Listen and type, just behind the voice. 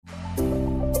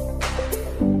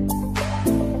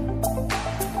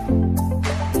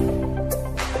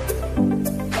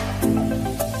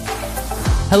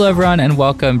Hello, everyone, and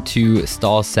welcome to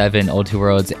Stall 7 Old Two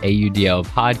Worlds AUDL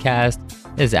podcast.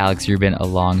 This is Alex Rubin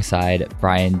alongside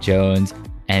Brian Jones,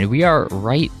 and we are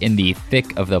right in the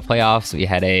thick of the playoffs. We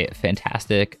had a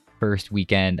fantastic first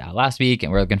weekend last week,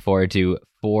 and we're looking forward to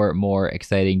 4 more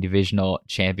exciting divisional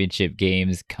championship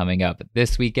games coming up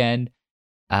this weekend.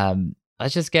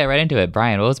 Let's just get right into it.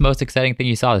 Brian, what was the most exciting thing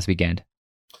you saw this weekend?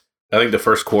 I think the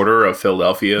first quarter of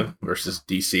Philadelphia versus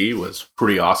DC was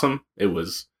pretty awesome. It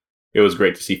was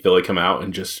great to see Philly come out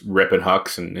and just ripping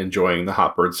hucks and enjoying the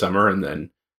hot bird summer. And then,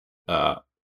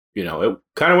 it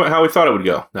kind of went how we thought it would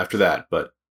go after that.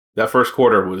 But that first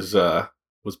quarter was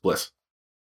bliss.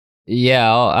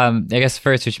 Yeah, I guess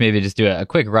first we should maybe just do a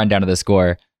quick rundown of the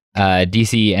score.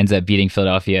 DC ends up beating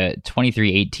Philadelphia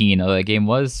 23-18, although the game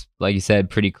was, like you said,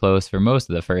 pretty close for most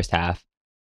of the first half.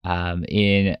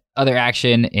 In other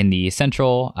action in the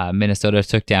Central, Minnesota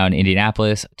took down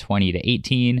Indianapolis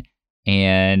 20-18.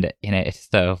 And it's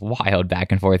a wild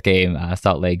back and forth game.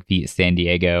 Salt Lake beat San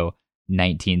Diego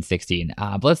 19-16.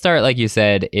 But let's start, like you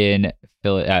said, in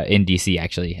DC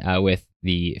actually, with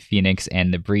the Phoenix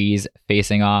and the Breeze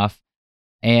facing off.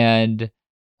 And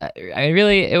I mean,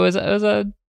 really, it was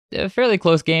a fairly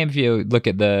close game if you look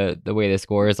at the way the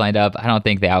scores lined up. I don't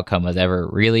think the outcome was ever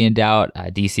really in doubt.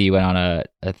 DC went on a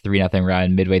 3-0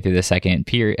 run midway through the second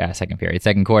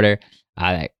quarter.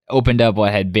 That opened up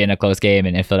what had been a close game,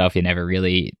 and Philadelphia never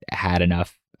really had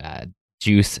enough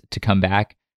juice to come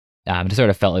back. It sort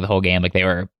of felt like the whole game, like they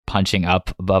were punching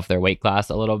up above their weight class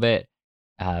a little bit.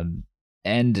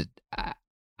 And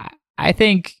I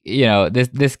think,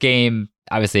 this game,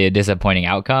 obviously a disappointing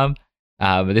outcome,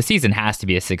 but the season has to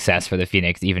be a success for the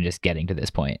Phoenix, even just getting to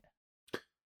this point.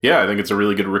 Yeah, I think it's a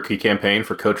really good rookie campaign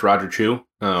for Coach Roger Chu.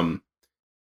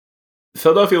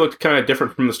 Philadelphia looked kind of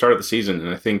different from the start of the season,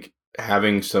 and I think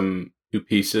having some new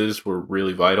pieces were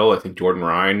really vital. I think Jordan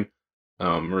Ryan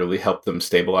really helped them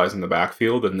stabilize in the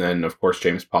backfield. And then, of course,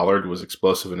 James Pollard was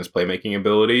explosive in his playmaking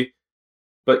ability.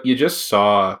 But you just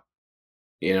saw,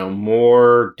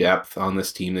 more depth on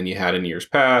this team than you had in years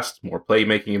past, more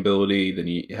playmaking ability than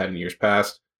you had in years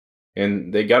past.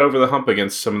 And they got over the hump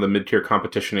against some of the mid-tier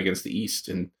competition against the East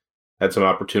and had some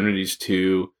opportunities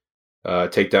to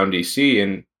take down DC.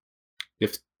 And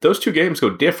if those two games go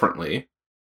differently,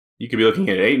 you could be looking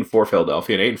at 8-4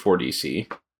 Philadelphia and 8-4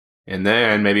 DC, and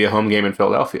then maybe a home game in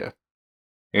Philadelphia.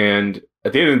 And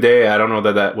at the end of the day, I don't know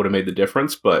that would have made the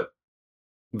difference, but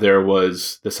there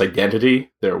was this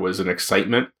identity, there was an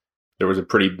excitement, there was a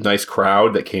pretty nice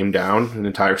crowd that came down, an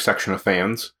entire section of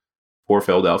fans for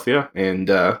Philadelphia, and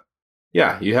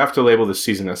you have to label this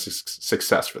season as a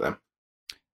success for them.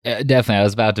 Definitely, I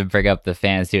was about to bring up the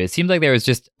fans too. It seemed like there was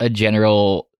just a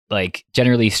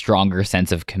generally stronger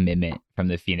sense of commitment from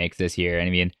the Phoenix this year. And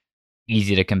I mean,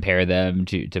 easy to compare them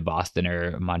to Boston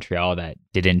or Montreal that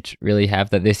didn't really have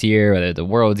that this year, or the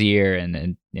World's year,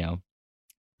 and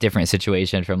different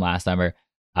situation from last summer.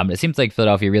 It seems like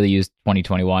Philadelphia really used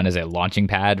 2021 as a launching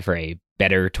pad for a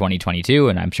better 2022,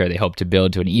 and I'm sure they hope to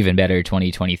build to an even better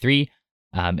 2023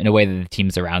 in a way that the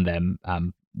teams around them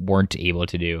weren't able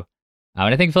to do.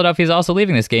 And I think Philadelphia is also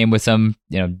leaving this game with some,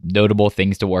 notable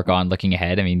things to work on looking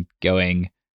ahead. I mean,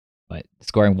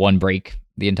 scoring 1 break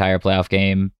the entire playoff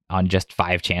game on just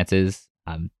 5 chances.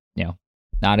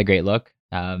 Not a great look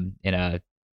in a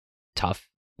tough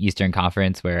Eastern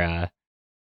Conference where,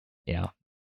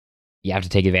 you have to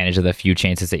take advantage of the few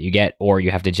chances that you get, or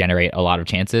you have to generate a lot of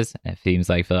chances. It seems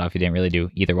like Philadelphia didn't really do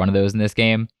either one of those in this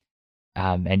game.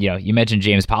 And you mentioned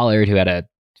James Pollard, who had a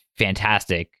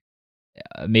fantastic,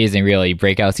 amazing, really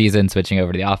breakout season, switching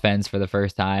over to the offense for the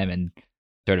first time, and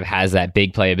sort of has that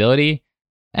big playability,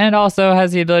 and also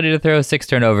has the ability to throw 6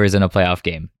 turnovers in a playoff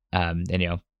game. And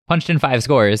punched in 5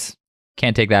 scores,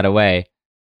 can't take that away.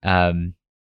 But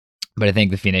I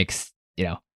think the Phoenix,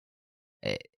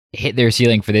 hit their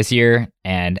ceiling for this year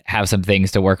and have some things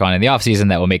to work on in the offseason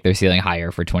that will make their ceiling higher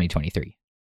for 2023.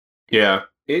 Yeah,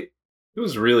 it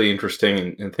was really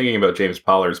interesting, and thinking about James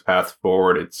Pollard's path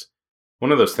forward, it's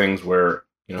one of those things where,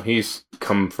 he's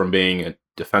come from being a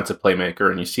defensive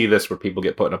playmaker, and you see this where people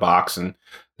get put in a box and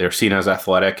they're seen as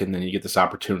athletic, and then you get this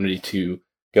opportunity to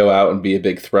go out and be a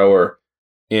big thrower.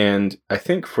 And I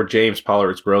think for James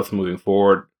Pollard's growth moving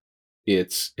forward,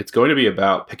 it's going to be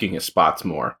about picking his spots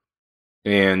more.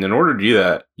 And in order to do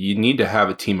that, you need to have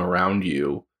a team around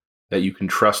you that you can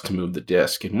trust to move the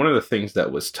disc. And one of the things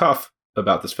that was tough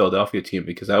about this Philadelphia team,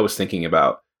 because I was thinking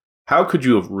about how could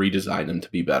you have redesigned them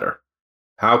to be better?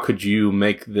 How could you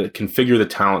configure the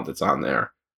talent that's on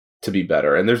there to be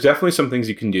better? And there's definitely some things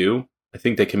you can do. I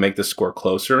think they can make the score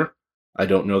closer. I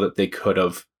don't know that they could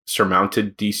have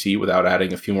surmounted DC without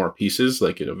adding a few more pieces,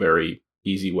 like in a very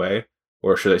easy way.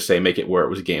 or should I say, make it where it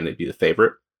was a game they'd be the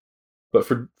favorite. But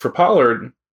for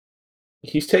Pollard,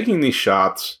 he's taking these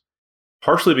shots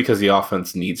partially because the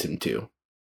offense needs him to.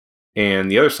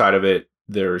 And the other side of it,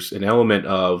 there's an element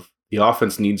of the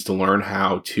offense needs to learn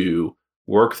how to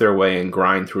work their way and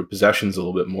grind through possessions a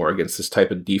little bit more against this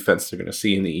type of defense they're going to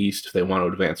see in the East if they want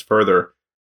to advance further.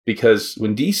 Because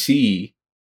when DC,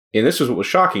 and this was what was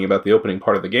shocking about the opening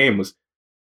part of the game, was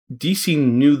DC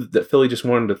knew that Philly just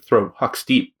wanted to throw pucks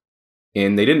deep,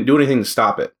 and they didn't do anything to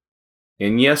stop it.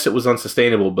 And yes, it was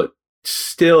unsustainable, but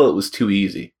still it was too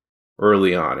easy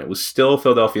early on. It was still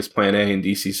Philadelphia's plan A, and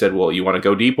DC said, well, you want to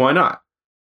go deep? Why not?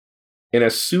 And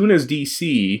as soon as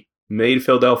DC made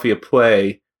Philadelphia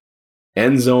play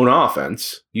end zone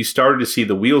offense, you started to see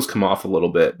the wheels come off a little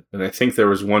bit. And I think there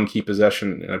was one key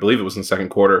possession, and I believe it was in the second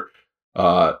quarter.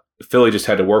 Philly just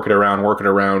had to work it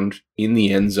around in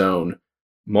the end zone,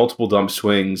 multiple dump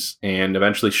swings, and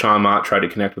eventually Sean Mott tried to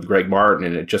connect with Greg Martin,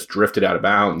 and it just drifted out of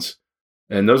bounds.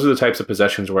 And those are the types of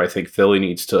possessions where I think Philly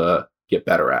needs to get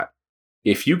better at.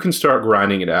 If you can start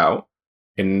grinding it out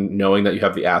and knowing that you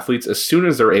have the athletes, as soon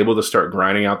as they're able to start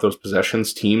grinding out those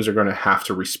possessions, teams are going to have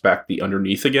to respect the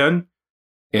underneath again.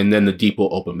 And then the deep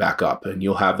will open back up and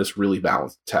you'll have this really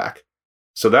balanced attack.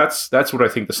 So that's what I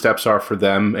think the steps are for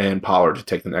them and Pollard to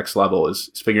take the next level is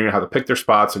figuring out how to pick their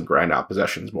spots and grind out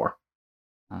possessions more.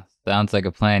 Sounds like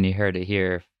a plan. You heard it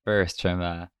here first from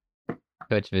a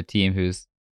coach of a team who's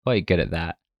quite good at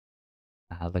that.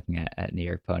 Looking at New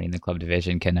York Pony in the club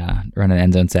division can run an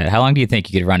end zone set. How long do you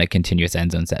think you could run a continuous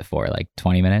end zone set for? Like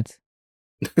 20 minutes?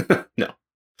 No,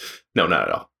 not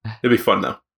at all. It'd be fun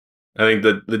though. I think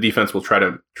the defense will try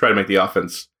to make the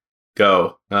offense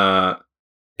go.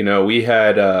 We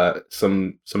had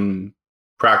some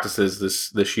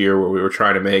practices this year where we were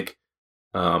trying to make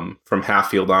from half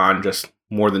field on just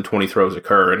more than 20 throws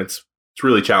occur, and it's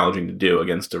really challenging to do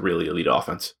against a really elite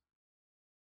offense.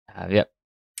 Yep,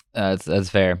 that's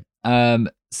fair.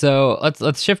 So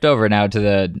let's shift over now to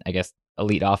the, I guess,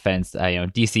 elite offense.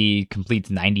 DC completes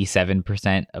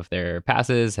 97% of their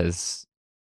passes, has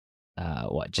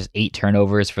just 8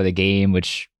 turnovers for the game,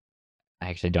 which I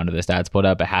actually don't have the stats pulled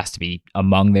up. It has to be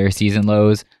among their season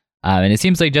lows. And it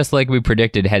seems like just like we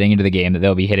predicted heading into the game that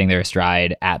they'll be hitting their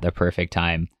stride at the perfect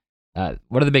time.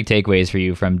 What are the big takeaways for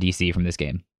you from DC from this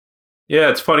game? Yeah,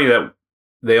 it's funny that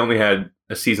they only had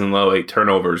a season low 8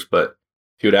 turnovers, but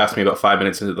if you had asked me about 5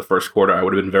 minutes into the first quarter, I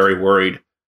would have been very worried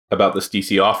about this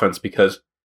DC offense because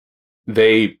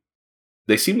they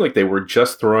seemed like they were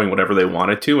just throwing whatever they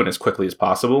wanted to and as quickly as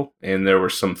possible. And there were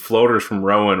some floaters from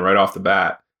Rowan right off the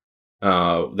bat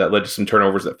that led to some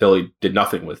turnovers that Philly did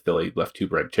nothing with. Philly left 2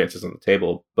 break chances on the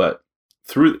table. But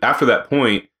after that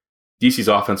point, DC's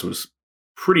offense was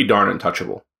pretty darn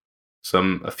untouchable.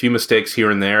 A few mistakes here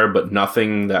and there, but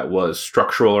nothing that was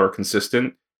structural or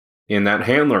consistent. And that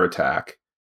handler attack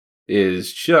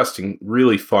is just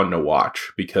really fun to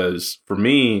watch because for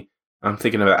me, I'm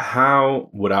thinking about how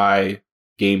would I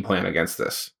game plan against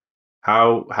this?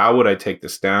 How would I take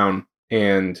this down?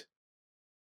 And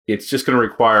it's just going to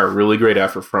require a really great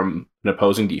effort from an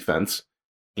opposing defense.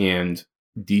 And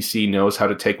DC knows how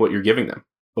to take what you're giving them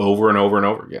over and over and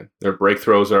over again. Their break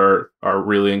throws are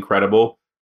really incredible.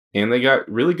 And they got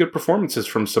really good performances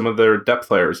from some of their depth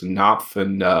players, Knopf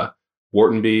and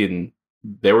Whartonby, and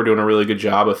they were doing a really good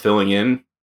job of filling in.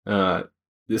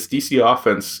 This DC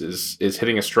offense is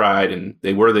hitting a stride, and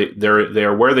they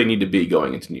are where they need to be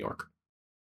going into New York.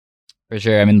 For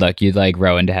sure. I mean, look, you'd like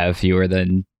Rowan to have fewer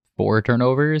than 4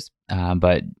 turnovers,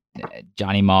 but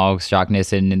Johnny Moggs, Shock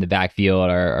Nissen in the backfield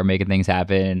are making things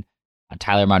happen.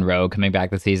 Tyler Monroe coming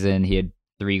back this season, he had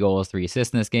 3 goals, 3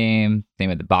 assists in this game. Same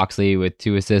with Boxley with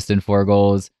 2 assists and 4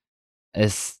 goals.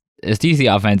 This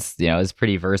DC offense, is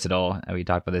pretty versatile. We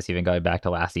talked about this even going back to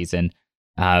last season,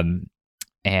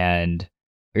 and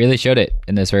really showed it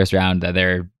in this first round that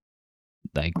they're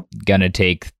like gonna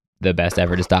take the best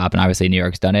effort to stop. And obviously New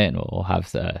York's done it, and we'll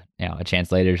have a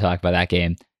chance later to talk about that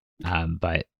game.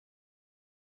 But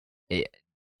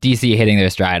DC hitting their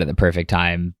stride at the perfect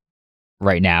time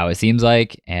right now, it seems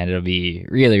like, and it'll be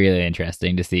really, really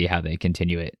interesting to see how they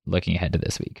continue it looking ahead to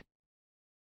this week.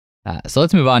 So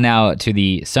let's move on now to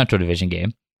the Central Division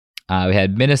game. We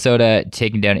had Minnesota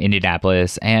taking down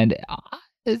Indianapolis, and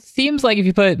it seems like if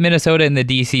you put Minnesota in the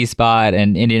DC spot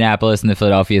and Indianapolis in the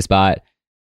Philadelphia spot,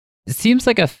 it seems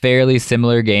like a fairly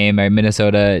similar game.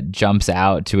 Minnesota jumps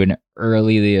out to an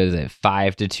early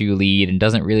 5-2 lead and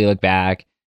doesn't really look back.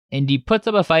 Indy puts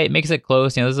up a fight, makes it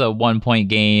close. This is a 1-point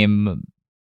game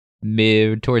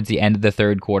towards the end of the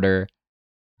third quarter.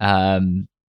 At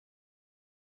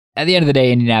the end of the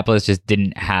day, Indianapolis just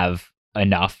didn't have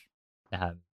enough,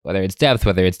 whether it's depth,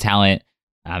 whether it's talent.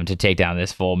 to take down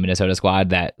this full Minnesota squad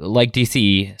that, like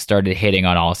DC, started hitting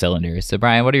on all cylinders. So,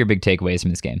 Brian, what are your big takeaways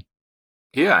from this game?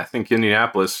 Yeah, I think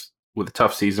Indianapolis, with a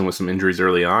tough season with some injuries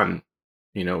early on,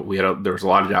 there was a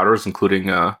lot of doubters, including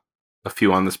a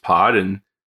few on this pod, and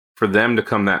for them to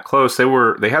come that close,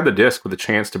 they had the disc with a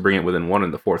chance to bring it within one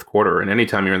in the fourth quarter. And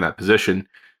anytime you're in that position,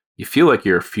 you feel like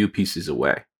you're a few pieces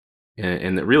away,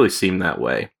 and it really seemed that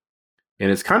way. And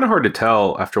it's kind of hard to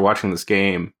tell after watching this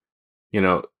game.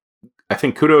 I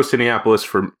think kudos to Indianapolis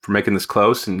for making this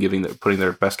close and putting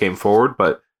their best game forward,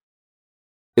 but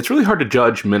it's really hard to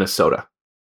judge Minnesota.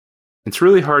 It's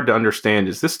really hard to understand,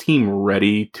 is this team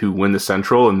ready to win the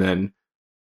Central and then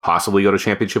possibly go to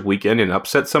championship weekend and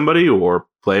upset somebody or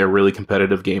play a really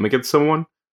competitive game against someone?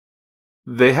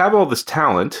 They have all this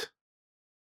talent,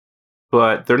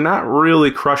 but they're not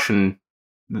really crushing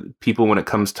people when it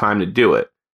comes time to do it.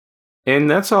 And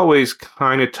that's always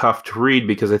kind of tough to read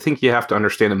because I think you have to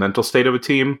understand the mental state of a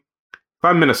team. If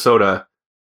I'm Minnesota,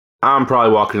 I'm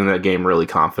probably walking into that game really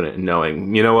confident and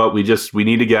knowing, you know what, we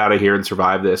need to get out of here and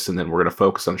survive this, and then we're going to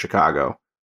focus on Chicago.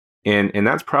 And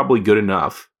that's probably good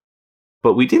enough.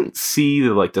 But we didn't see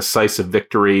the decisive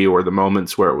victory or the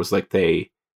moments where it was like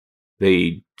they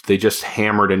just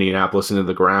hammered Indianapolis into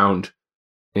the ground.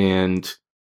 And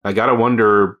I got to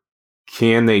wonder,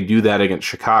 can they do that against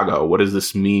Chicago? What does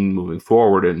this mean moving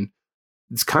forward? And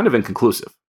it's kind of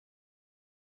inconclusive.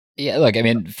 Yeah, look, I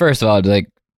mean, first of all,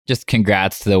 just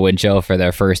congrats to the Winchell for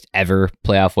their first ever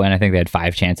playoff win. I think they had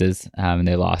 5 chances, and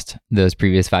they lost those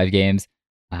previous 5 games.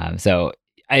 So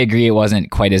I agree it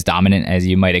wasn't quite as dominant as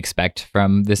you might expect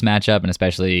from this matchup, and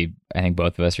especially I think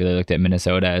both of us really looked at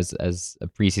Minnesota as a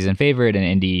preseason favorite and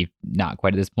Indy not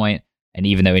quite at this point. And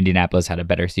even though Indianapolis had a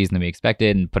better season than we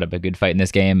expected and put up a good fight in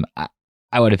this game,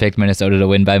 I would have picked Minnesota to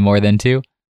win by more than 2.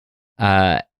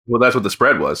 Well, that's what the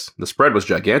spread was. The spread was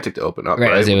gigantic to open up,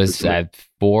 right? It was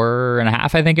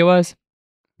 4.5, I think it was.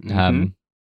 Mm-hmm.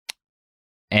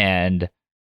 And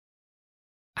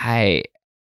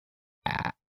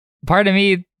part of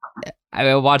me,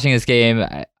 watching this game,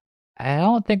 I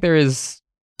don't think there is.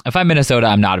 If I'm Minnesota,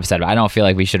 I'm not upset. I don't feel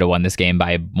like we should have won this game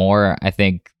by more. I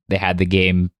think they had the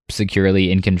game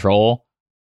securely in control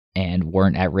and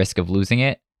weren't at risk of losing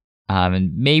it.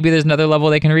 And maybe there's another level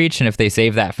they can reach, and if they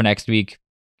save that for next week,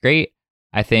 great.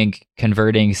 I think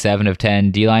converting 7 of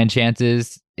 10 D-line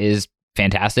chances is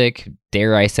fantastic.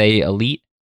 Dare I say elite.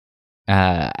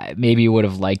 Maybe would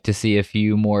have liked to see a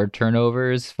few more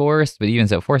turnovers forced, but even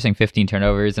so, forcing 15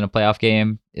 turnovers in a playoff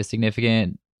game is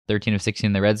significant. 13 of 16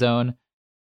 in the red zone.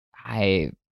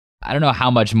 I don't know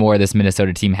how much more this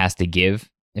Minnesota team has to give,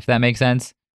 if that makes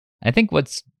sense. I think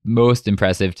what's most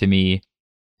impressive to me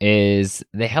is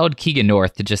they held Keegan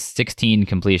North to just 16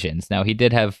 completions. Now, he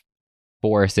did have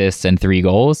 4 assists and 3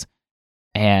 goals.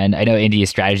 And I know Indy's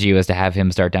strategy was to have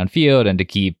him start downfield and to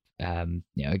keep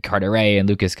Carteret and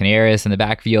Lucas Canaris in the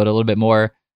backfield a little bit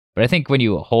more. But I think when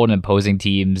you hold an opposing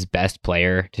team's best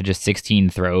player to just 16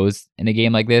 throws in a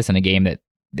game like this, in a game that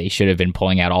they should have been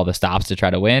pulling out all the stops to try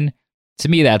to win, to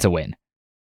me, that's a win.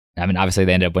 I mean, obviously,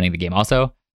 they ended up winning the game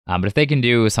also. But if they can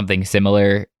do something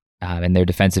similar in their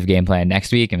defensive game plan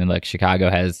next week, I mean, look, Chicago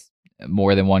has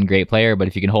more than one great player, but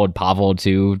if you can hold Pavel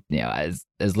to as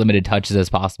limited touches as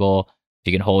possible,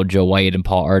 if you can hold Joe White and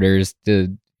Paul Arders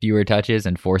to fewer touches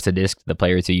and force a disc to the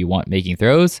players who you want making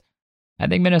throws, I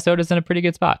think Minnesota's in a pretty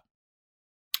good spot.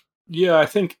 Yeah, I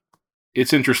think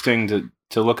it's interesting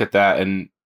to look at that, and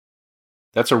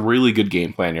that's a really good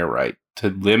game plan. You're right. To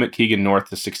limit Keegan North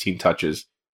to 16 touches,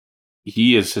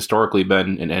 he has historically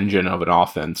been an engine of an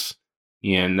offense,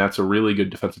 and that's a really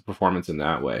good defensive performance in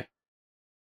that way.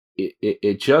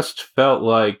 It just felt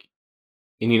like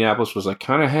Indianapolis was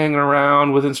kind of hanging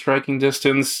around within striking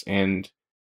distance, and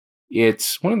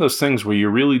it's one of those things where you're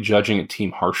really judging a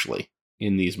team harshly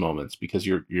in these moments because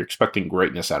you're expecting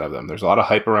greatness out of them. There's a lot of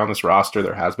hype around this roster.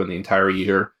 There has been the entire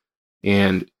year,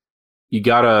 and you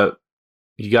gotta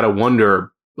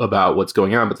wonder about what's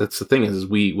going on. But that's the thing is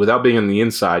without being on the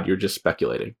inside, you're just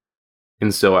speculating.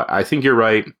 And so I think you're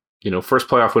right. First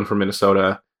playoff win for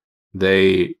Minnesota.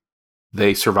 They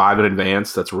survive in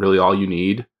advance. That's really all you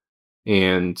need.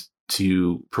 And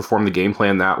to perform the game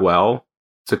plan that well,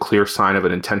 it's a clear sign of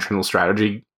an intentional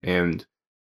strategy. And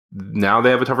now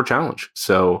they have a tougher challenge.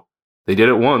 So they did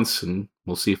it once, and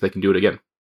we'll see if they can do it again.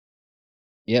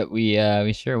 Yeah,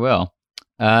 we sure will.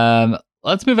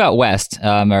 Let's move out west.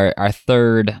 Our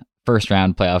third first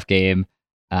round playoff game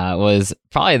was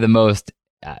probably the most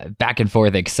back and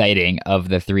forth exciting of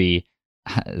the 3.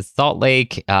 Salt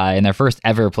Lake, in their first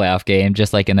ever playoff game,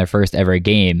 just like in their first ever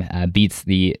game, beats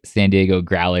the San Diego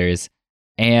Growlers.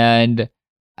 And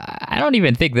I don't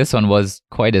even think this one was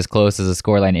quite as close as the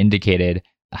scoreline indicated.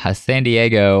 San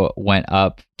Diego went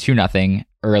up 2-0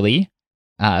 early,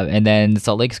 and then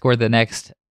Salt Lake scored the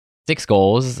next 6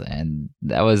 goals, and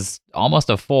that was almost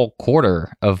a full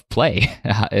quarter of play.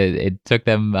 It took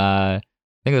them, I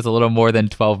think it was a little more than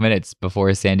 12 minutes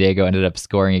before San Diego ended up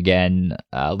scoring again,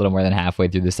 a little more than halfway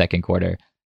through the second quarter.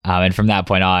 And from that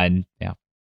point on,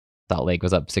 Salt Lake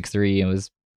was up 6-3 and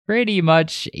was pretty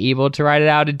much able to ride it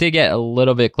out. It did get a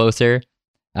little bit closer.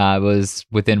 It was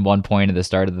within 1 point at the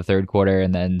start of the third quarter,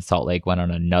 and then Salt Lake went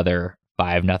on another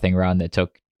 5-0 run that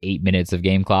took 8 minutes of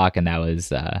game clock, and that was,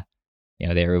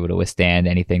 they were able to withstand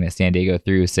anything that San Diego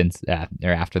threw since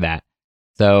or after that.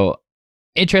 So,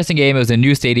 interesting game. It was a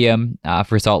new stadium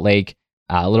for Salt Lake,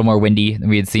 a little more windy than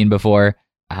we had seen before,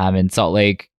 and Salt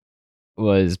Lake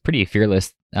was pretty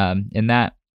fearless in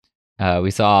that.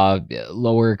 We saw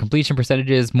lower completion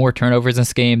percentages, more turnovers in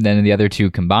this game than in the other two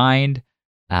combined.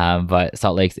 But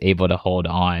Salt Lake's able to hold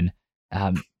on.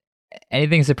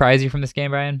 Anything surprise you from this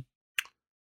game, Brian?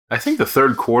 I think the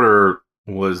third quarter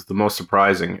was the most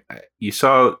surprising. You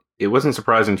saw it wasn't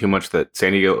surprising too much that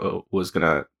San Diego was going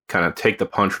to kind of take the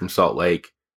punch from Salt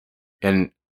Lake.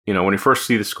 And, when you first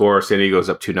see the score, San Diego's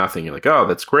up 2-0. You're like, oh,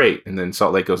 that's great. And then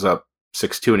Salt Lake goes up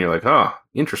 6-2, and you're like, oh,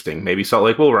 interesting. Maybe Salt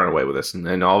Lake will run away with this. And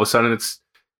then all of a sudden it's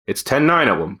 10-9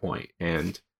 at one point.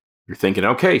 And you're thinking,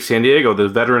 okay, San Diego, the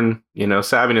veteran,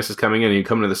 savviness is coming in, and you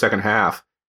come into the second half.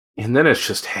 And then it's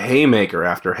just haymaker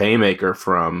after haymaker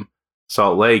from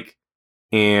Salt Lake.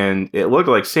 And it looked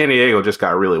like San Diego just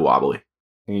got really wobbly.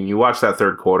 And you watch that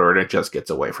third quarter, and it just gets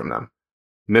away from them.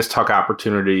 Missed tuck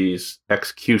opportunities,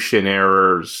 execution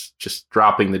errors, just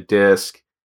dropping the disc.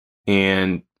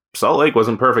 And Salt Lake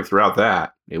wasn't perfect throughout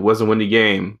that. It was a windy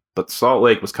game, but Salt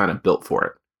Lake was kind of built for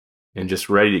it and just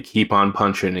ready to keep on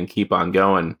punching and keep on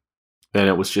going. And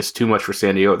it was just too much for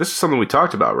San Diego. This is something we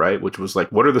talked about, right? Which was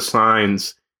like, what are the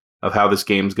signs of how this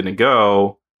game's going to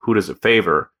go? Who does it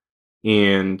favor?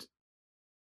 And,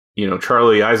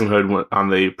 Charlie Eisenhood went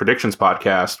on the predictions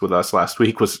podcast with us last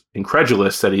week, was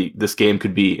incredulous that this game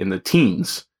could be in the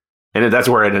teens. And that's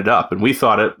where it ended up. And we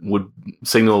thought it would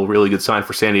signal a really good sign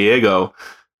for San Diego.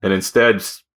 And instead,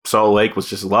 Salt Lake was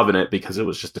just loving it because it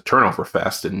was just a turnover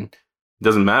fest. And it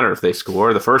doesn't matter if they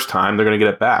score the first time, they're going to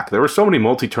get it back. There were so many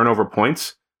multi-turnover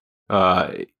points.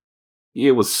 It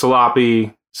was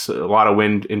sloppy, a lot of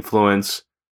wind influence,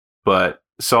 but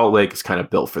Salt Lake is kind of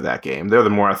built for that game. They're the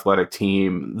more athletic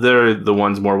team. They're the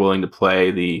ones more willing to play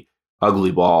the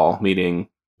ugly ball, meaning,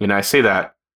 and I say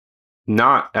that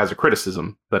not as a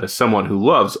criticism, but as someone who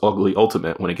loves ugly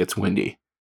ultimate when it gets windy.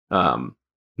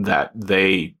 That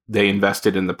they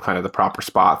invested in the kind of the proper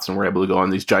spots and were able to go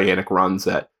on these gigantic runs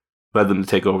that led them to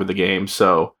take over the game.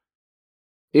 So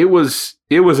it was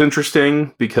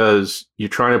interesting because you're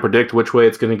trying to predict which way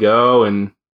it's going to go.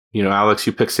 And, Alex,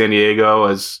 you picked San Diego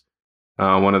as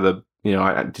one of the,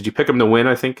 did you pick them to win,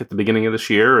 I think, at the beginning of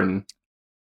this year? And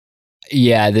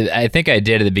yeah, I think I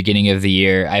did at the beginning of the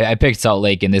year. I picked Salt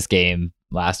Lake in this game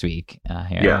last week.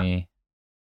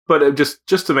 But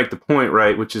just to make the point,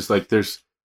 right, which is like there's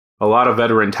a lot of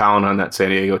veteran talent on that San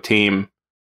Diego team,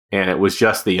 and it was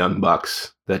just the Young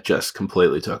Bucks that just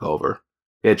completely took over.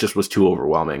 It just was too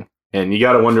overwhelming. And you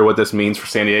got to wonder what this means for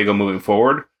San Diego moving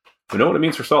forward. We know what it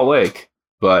means for Salt Lake,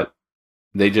 but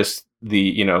they just,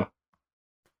 the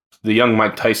young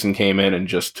Mike Tyson came in and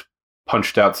just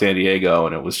punched out San Diego,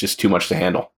 and it was just too much to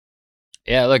handle.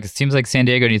 Yeah, look, it seems like San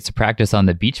Diego needs to practice on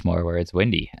the beach more where it's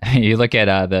windy. You look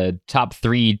at the top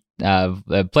three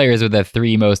players with the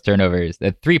three most turnovers,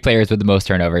 the 3 players with the most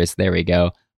turnovers. There we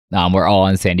go. We're all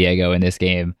in San Diego in this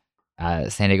game.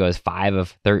 San Diego is 5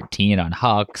 of 13 on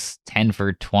hucks, 10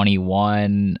 for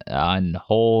 21 on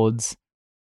holds.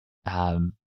 That's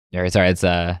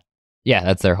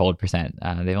their hold percent.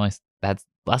 That's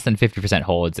less than 50%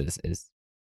 holds is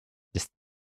just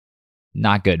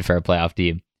not good for a playoff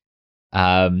team.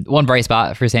 One bright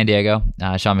spot for San Diego,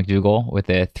 Sean McDougal with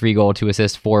a 3-goal,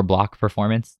 2-assist, 4-block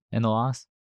performance in the loss.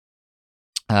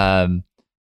 But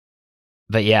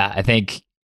yeah, I think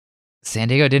San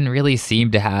Diego didn't really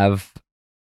seem to have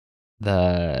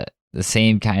the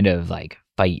same kind of like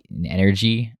fight and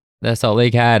energy that Salt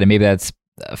Lake had, and maybe that's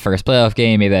the first playoff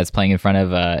game, maybe that's playing in front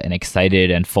of an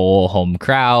excited and full home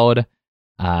crowd.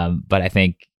 But I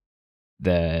think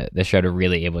the Shred are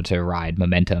really able to ride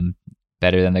momentum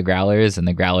better than the Growlers, and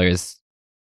the Growlers,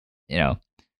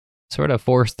 sort of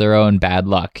forced their own bad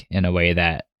luck in a way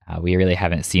that we really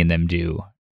haven't seen them do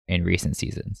in recent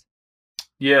seasons.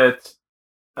 Yeah,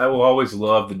 I will always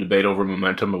love the debate over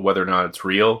momentum of whether or not it's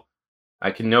real.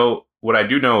 What I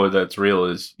do know that's real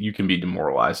is you can be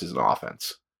demoralized as an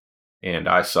offense. and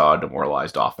I saw a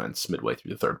demoralized offense midway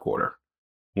through the third quarter.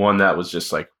 One that was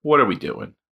just like, what are we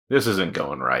doing? This isn't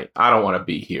going right. I don't want to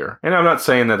be here. And I'm not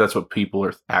saying that that's what people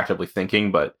are actively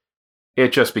thinking, but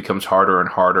it just becomes harder and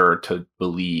harder to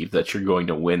believe that you're going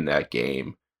to win that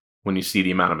game when you see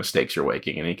the amount of mistakes you're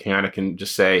making. And you kind of can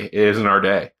just say, it isn't our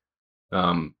day.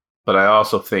 But I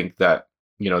also think that,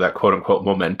 that quote unquote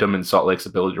momentum in Salt Lake's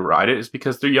ability to ride it is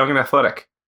because they're young and athletic.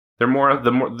 They're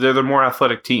the more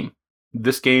athletic team.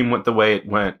 This game went the way it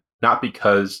went, not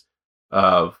because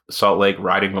of Salt Lake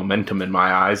riding momentum in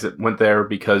my eyes. It went there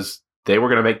because they were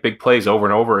going to make big plays over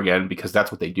and over again because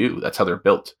that's what they do. That's how they're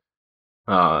built.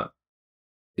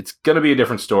 It's going to be a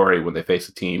different story when they face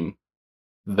a team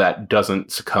that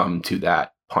doesn't succumb to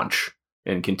that punch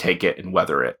and can take it and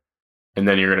weather it. And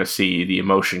then you're going to see the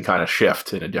emotion kind of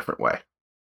shift in a different way.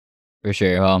 For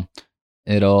sure. Well,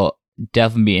 it'll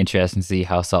definitely be interesting to see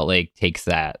how Salt Lake takes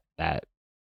that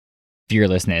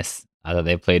fearlessness that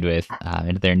they played with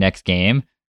into their next game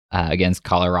against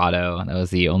Colorado. That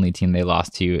was the only team they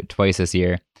lost to twice this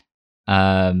year.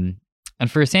 And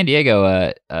for San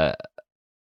Diego,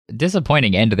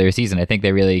 disappointing end to their season. I think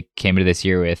they really came into this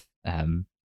year with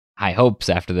high hopes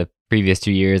after the previous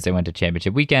 2 years. They went to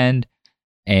championship weekend,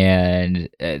 and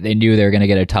they knew they were going to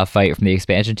get a tough fight from the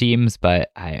expansion teams.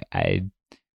 But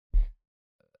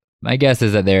my guess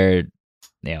is that they're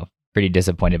pretty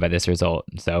disappointed by this result.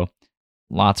 So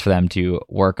lots for them to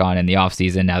work on in the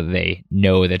offseason now that they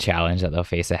know the challenge that they'll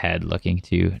face ahead looking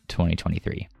to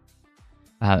 2023.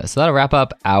 So that'll wrap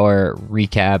up our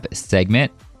recap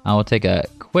segment. We'll take a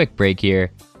quick break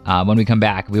here. When we come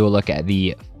back, we will look at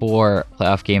the 4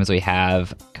 playoff games we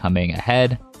have coming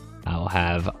ahead. We'll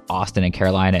have Austin and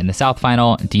Carolina in the South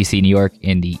Final, DC, New York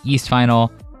in the East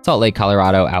Final, Salt Lake,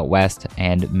 Colorado out West,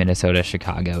 and Minnesota,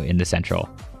 Chicago in the Central.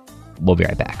 We'll be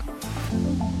right back.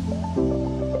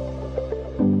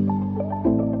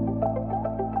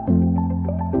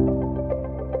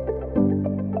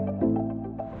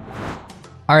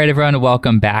 All right, everyone,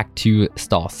 welcome back to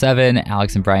Stall 7.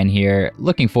 Alex and Brian here.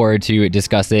 Looking forward to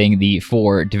discussing the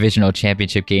 4 divisional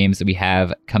championship games that we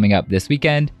have coming up this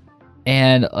weekend.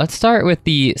 And let's start with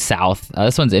the South.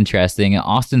 This one's interesting.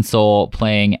 Austin Sol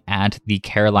playing at the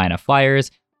Carolina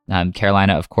Flyers.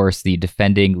 Carolina, of course, the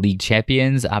defending league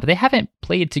champions, but they haven't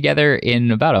played together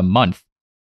in about a month.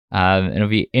 It'll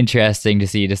be interesting to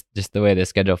see just the way the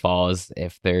schedule falls,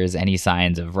 if there's any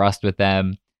signs of rust with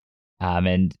them.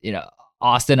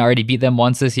 Austin already beat them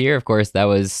once this year. Of course, that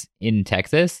was in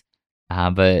Texas.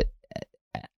 But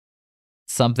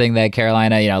something that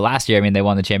Carolina, last year, they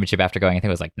won the championship after going, I think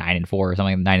it was like 9-4 or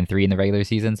something, 9-3 in the regular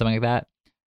season, something like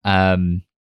that.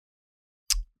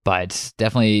 But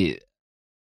definitely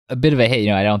a bit of a hit.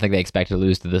 I don't think they expect to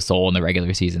lose to the Soul in the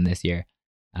regular season this year.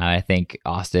 I think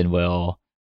Austin will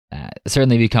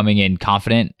certainly be coming in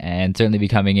confident and certainly be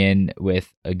coming in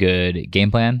with a good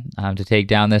game plan to take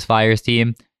down this Flyers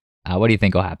team. What do you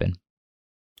think will happen?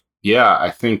 Yeah, I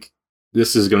think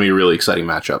this is going to be a really exciting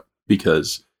matchup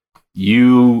because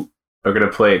you are going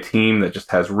to play a team that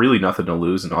just has really nothing to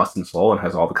lose in Austin Sol and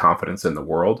has all the confidence in the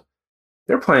world.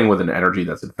 They're playing with an energy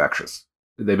that's infectious.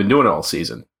 They've been doing it all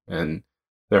season, and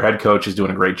their head coach is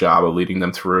doing a great job of leading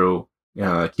them through,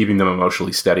 keeping them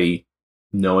emotionally steady,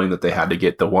 knowing that they had to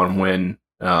get the one win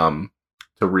to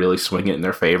really swing it in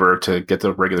their favor to get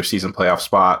the regular season playoff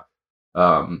spot.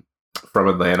 From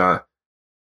Atlanta.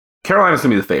 Carolina's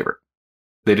going to be the favorite.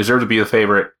 They deserve to be the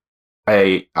favorite.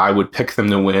 I would pick them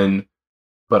to win,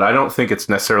 but I don't think it's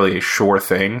necessarily a sure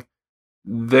thing.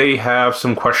 They have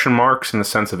some question marks in the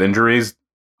sense of injuries.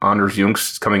 Anders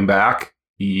Junks is coming back.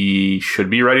 He should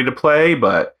be ready to play,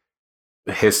 but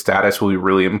his status will be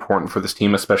really important for this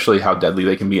team, especially how deadly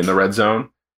they can be in the red zone.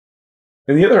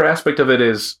 And the other aspect of it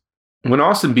is when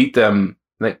Austin beat them,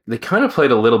 they kind of played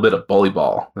a little bit of bully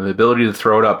ball, the ability to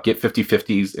throw it up, get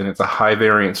 50-50s, and it's a high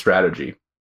variance strategy.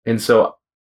 And so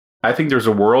I think there's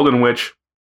a world in which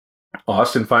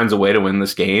Austin finds a way to win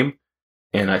this game,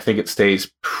 and I think it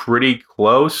stays pretty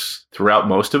close throughout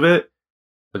most of it.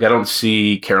 I don't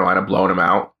see Carolina blowing them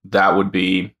out. That would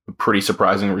be a pretty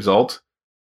surprising result.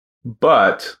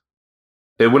 But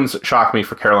it wouldn't shock me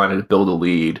for Carolina to build a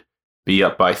lead, be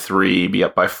up by 3, be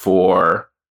up by 4,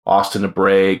 Austin to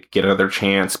break, get another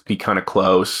chance, be kind of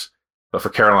close, but for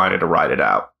Carolina to ride it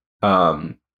out.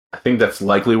 I think that's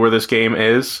likely where this game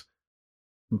is,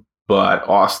 but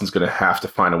Austin's going to have to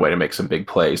find a way to make some big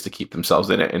plays to keep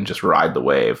themselves in it and just ride the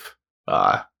wave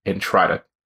and try to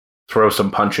throw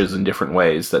some punches in different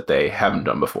ways that they haven't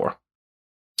done before.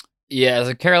 Yeah,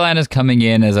 so Carolina's coming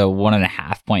in as a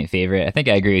 1.5 point favorite. I think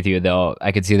I agree with you, though.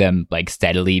 I could see them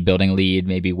steadily building a lead,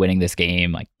 maybe winning this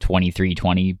game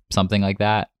 23-20, something like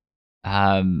that.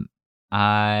 Um,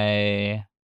 I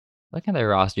looking at their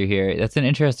roster here. That's an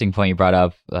interesting point you brought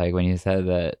up. Like when you said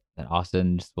that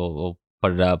Austin just will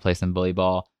put it up, play some bully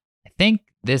ball. I think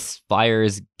this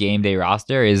Flyers game day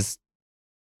roster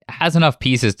has enough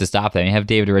pieces to stop them. You have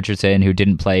David Richardson, who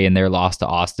didn't play in their loss to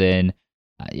Austin.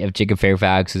 You have Jacob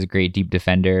Fairfax, who's a great deep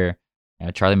defender.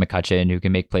 Charlie McCutcheon, who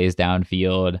can make plays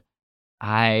downfield.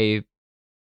 I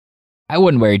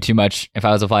wouldn't worry too much if I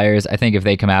was the Flyers. I think if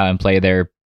they come out and play their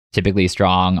typically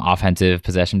strong offensive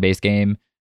possession-based game,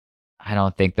 I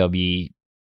don't think they'll be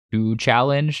too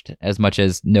challenged, as much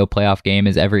as no playoff game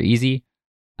is ever easy.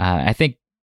 I think,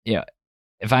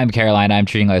 if I'm Carolina, I'm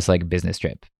treating this like a business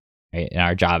trip, right? And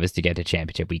our job is to get to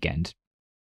championship weekend.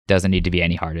 Doesn't need to be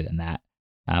any harder than that.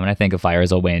 And I think the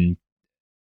Flyers will win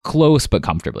close but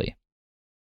comfortably.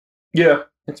 Yeah,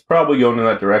 it's probably going in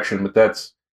that direction,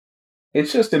 but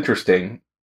it's just interesting.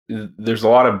 There's a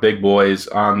lot of big boys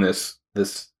on this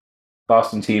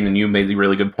Boston team, and you made the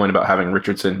really good point about having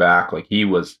Richardson back. Like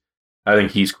I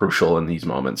think he's crucial in these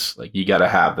moments. Like you got to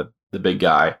have the big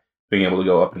guy being able to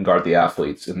go up and guard the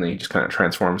athletes, and then he just kind of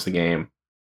transforms the game.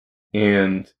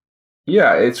 And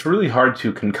yeah, it's really hard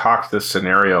to concoct this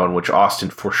scenario in which Austin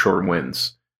for sure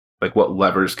wins. Like what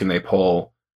levers can they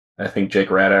pull? I think Jake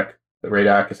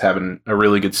Radak is having a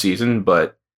really good season,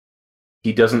 but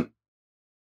he doesn't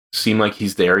seem like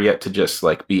he's there yet to just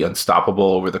like be unstoppable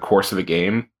over the course of a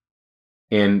game.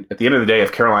 And at the end of the day,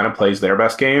 if Carolina plays their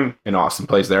best game and Austin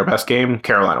plays their best game,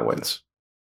 Carolina wins.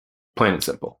 Plain and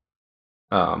simple.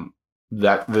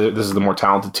 This is the more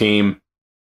talented team.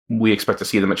 We expect to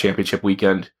see them at championship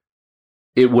weekend.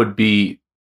 It would be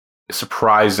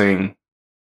surprising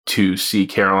to see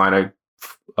Carolina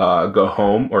go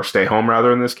home, or stay home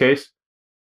rather in this case. It'd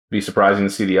be surprising to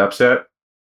see the upset.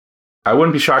 I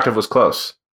wouldn't be shocked if it was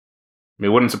close. It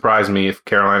wouldn't surprise me if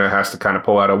Carolina has to kind of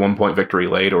pull out a 1-point victory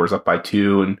late, or is up by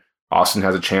 2, and Austin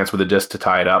has a chance with a disc to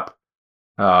tie it up.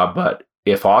 But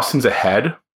if Austin's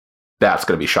ahead, that's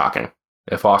going to be shocking.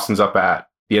 If Austin's up at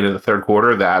the end of the third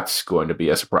quarter, that's going to be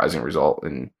a surprising result,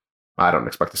 and I don't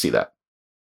expect to see that.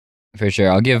 For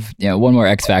sure. I'll give one more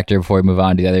X factor before we move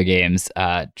on to the other games.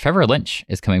 Trevor Lynch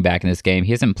is coming back in this game.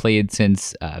 He hasn't played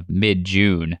since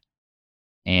mid-June,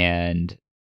 and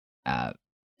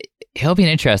he'll be an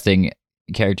interesting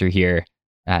character here.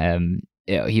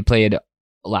 He played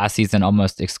last season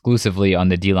almost exclusively on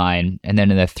the D-line, and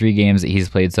then in the 3 games that he's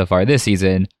played so far this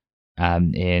season,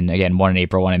 in one in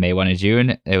April, one in May, one in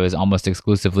June, it was almost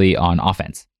exclusively on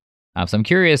offense. So I'm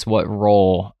curious what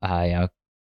role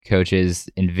coaches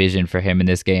envision for him in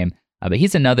this game. But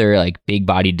he's another like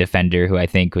big-bodied defender who I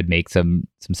think would make some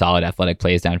solid athletic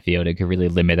plays downfield. It could really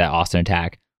limit that Austin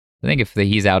attack. I think if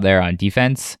he's out there on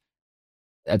defense,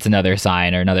 that's another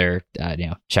sign, or another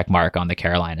check mark on the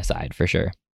Carolina side for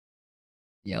sure.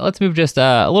 Yeah, let's move just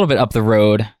a little bit up the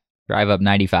road, drive up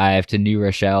 95 to New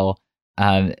Rochelle.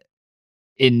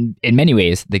 In many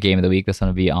ways, the game of the week. This one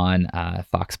will be on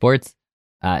Fox Sports.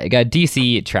 It got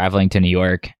DC traveling to New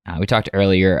York. We talked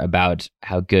earlier about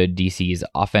how good DC's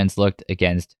offense looked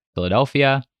against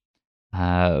Philadelphia.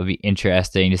 It would be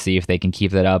interesting to see if they can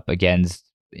keep that up against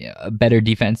a better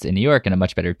defense in New York and a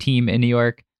much better team in New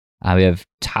York. We have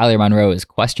Tyler Monroe is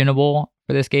questionable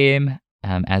for this game,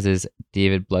 as is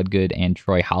David Bloodgood and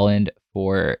Troy Holland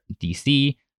for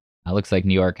DC. Looks like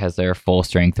New York has their full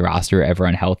strength roster,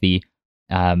 everyone healthy.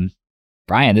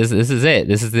 Brian, this is it.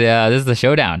 This is the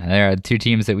showdown. There are 2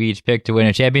 teams that we each picked to win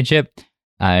a championship.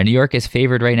 New York is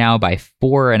favored right now by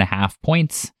 4.5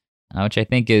 points, which I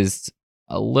think is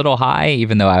a little high,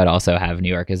 even though I would also have New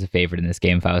York as a favorite in this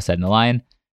game if I was setting the line.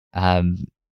 I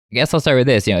guess I'll start with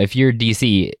this. If you're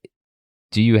DC,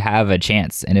 do you have a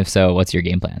chance? And if so, what's your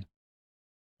game plan?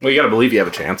 Well, you got to believe you have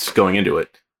a chance going into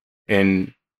it.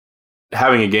 And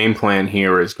having a game plan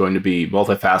here is going to be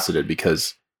multifaceted,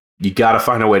 because you got to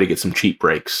find a way to get some cheap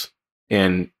breaks.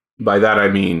 And by that, I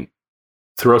mean,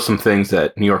 throw some things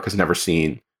that New York has never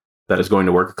seen that is going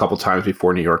to work a couple times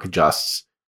before New York adjusts,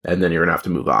 and then you're going to have to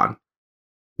move on.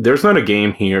 There's not a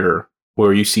game here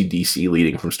where you see DC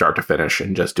leading from start to finish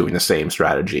and just doing the same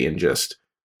strategy and just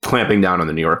clamping down on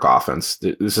the New York offense.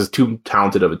 This is too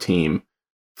talented of a team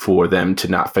for them to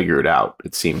not figure it out.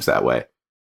 It seems that way.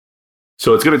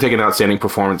 So it's going to take an outstanding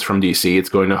performance from DC. It's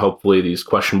going to, hopefully, these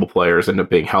questionable players end up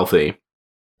being healthy.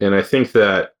 And I think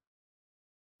that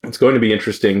it's going to be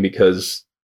interesting because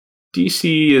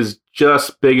DC is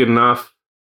just big enough,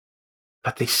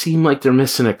 but they seem like they're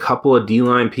missing a couple of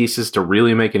D-line pieces to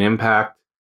really make an impact.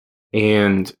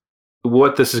 And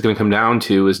what this is going to come down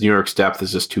to is New York's depth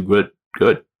is just too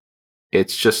good.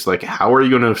 It's just like, how are you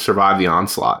going to survive the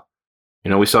onslaught?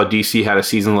 We saw DC had a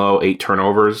season low 8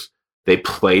 turnovers. They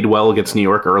played well against New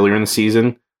York earlier in the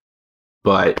season,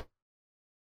 but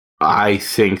I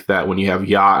think that when you have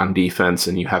Yacht on defense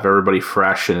and you have everybody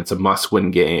fresh and it's a must-win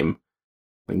game,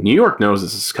 like New York knows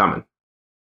this is coming.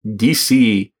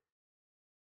 DC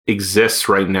exists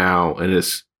right now and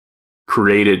is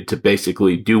created to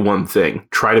basically do one thing,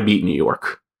 try to beat New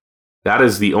York. That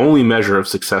is the only measure of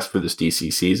success for this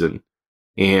DC season.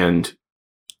 And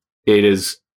it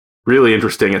is really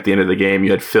interesting at the end of the game.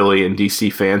 You had Philly and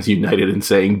DC fans united in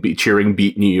saying, cheering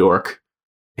beat New York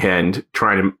and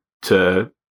trying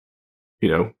to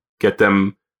get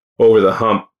them over the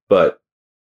hump. But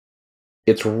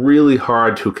it's really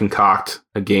hard to concoct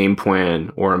a game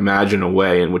plan or imagine a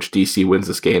way in which DC wins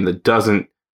this game that doesn't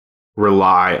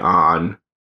rely on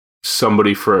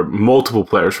multiple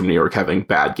players from New York having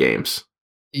bad games.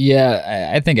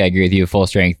 Yeah, I think I agree with you. Full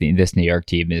strength, this New York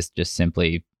team is just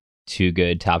simply too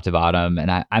good top to bottom. And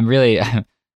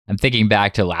I'm thinking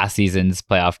back to last season's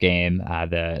playoff game,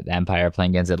 the Empire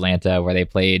playing against Atlanta, where they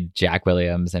played Jack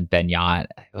Williams and Ben Yant.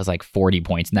 It was like 40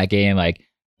 points in that game. Like,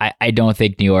 I don't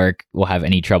think New York will have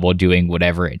any trouble doing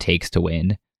whatever it takes to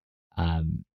win.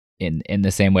 In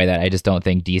the same way that I just don't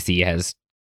think DC has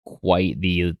quite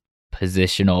the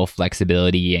positional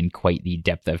flexibility and quite the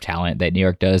depth of talent that New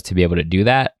York does to be able to do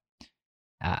that.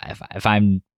 If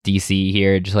I'm DC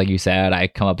here, just like you said, I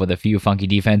come up with a few funky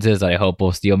defenses that I hope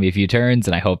will steal me a few turns,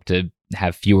 and I hope to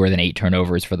have fewer than 8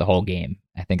 turnovers for the whole game.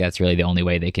 I think that's really the only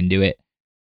way they can do it.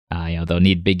 They'll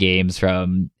need big games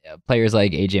from players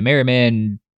like AJ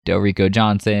Merriman, Delrico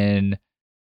Johnson,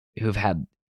 who've had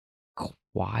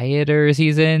quieter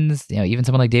seasons. Even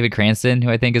someone like David Cranston, who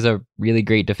I think is a really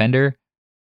great defender.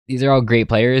 These are all great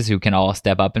players who can all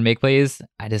step up and make plays.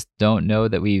 I just don't know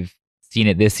that we've seen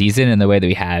it this season in the way that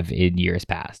we have in years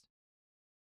past.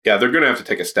 Yeah, they're going to have to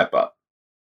take a step up,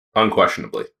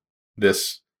 unquestionably.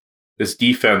 This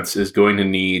defense is going to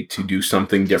need to do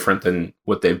something different than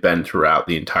what they've been throughout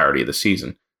the entirety of the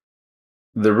season.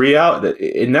 The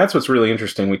reality, and that's what's really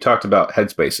interesting. We talked about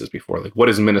headspaces before. Like, what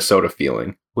is Minnesota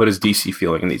feeling? What is DC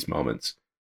feeling in these moments?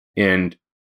 And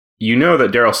you know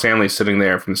that Daryl Stanley's sitting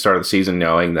there from the start of the season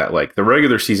knowing that, like, the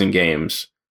regular season games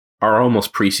are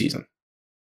almost preseason.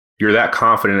 You're that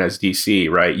confident as DC,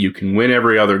 right? You can win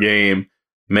every other game,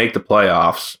 make the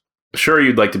playoffs. Sure,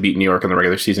 you'd like to beat New York in the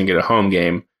regular season, get a home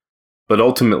game, but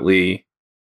ultimately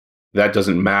that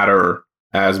doesn't matter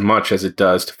as much as it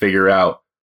does to figure out,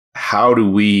 how do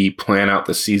we plan out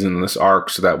the season in this arc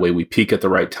so that way we peak at the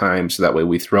right time, so that way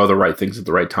we throw the right things at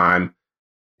the right time?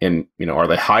 And, are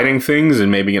they hiding things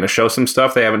and maybe going to show some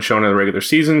stuff they haven't shown in the regular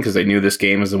season because they knew this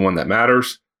game is the one that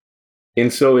matters?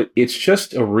 And so it's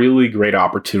just a really great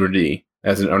opportunity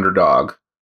as an underdog,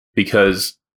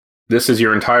 because this is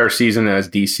your entire season as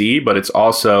DC, but it's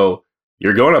also,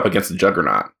 you're going up against the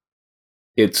juggernaut.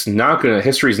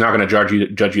 History's not going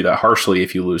to judge you that harshly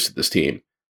if you lose to this team.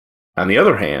 On the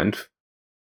other hand,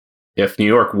 if New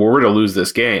York were to lose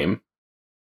this game,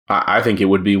 I think it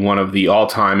would be one of the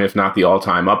all-time, if not the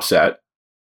all-time upset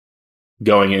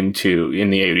going in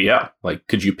the AUDL. Like,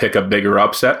 could you pick a bigger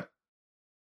upset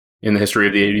in the history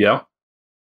of the AUDL?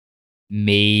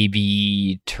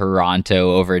 Maybe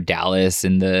Toronto over Dallas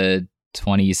in the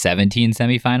 2017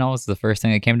 semifinals is the first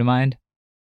thing that came to mind.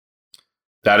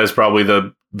 That is probably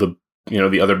the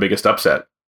other biggest upset.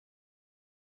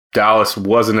 Dallas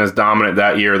wasn't as dominant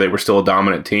that year. They were still a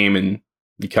dominant team, and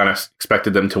you kind of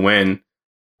expected them to win.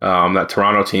 That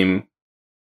Toronto team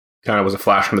kind of was a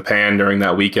flash in the pan during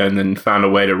that weekend and found a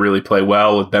way to really play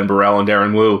well with Ben Burrell and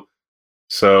Darren Wu.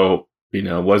 So,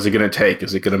 what is it going to take?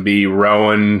 Is it going to be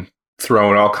Rowan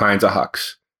throwing all kinds of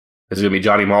hucks? Is it going to be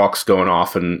Johnny Malks going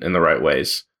off in the right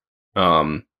ways?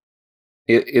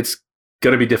 It's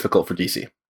going to be difficult for DC.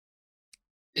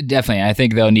 Definitely. I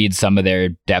think they'll need some of their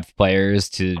depth players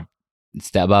to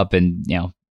step up and,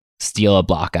 steal a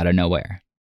block out of nowhere.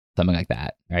 Something like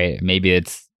that, right? Maybe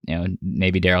it's,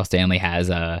 maybe Daryl Stanley has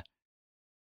a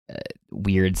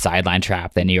weird sideline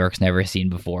trap that New York's never seen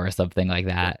before or something like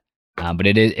that. But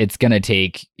it's going to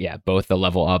take, both the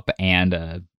level up and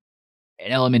an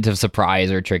element of surprise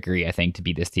or trickery, I think, to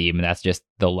beat this team. And that's just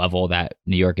the level that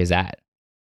New York is at.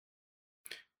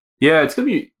 Yeah, it's going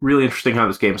to be really interesting how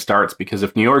this game starts, because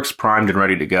if New York's primed and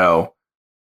ready to go,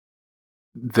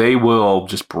 they will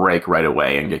just break right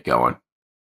away and get going.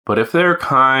 But if they're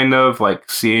kind of like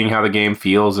seeing how the game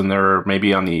feels and they're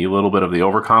maybe on the little bit of the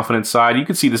overconfident side, you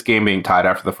could see this game being tied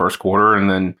after the first quarter, and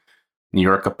then New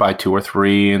York up by 2 or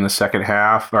 3 in the second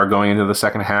half, or going into the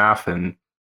second half. And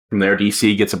from there,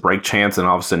 DC gets a break chance, and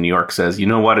all of a sudden New York says, you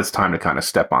know what, it's time to kind of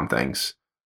step on things.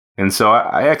 And so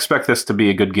I expect this to be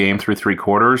a good game through 3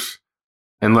 quarters.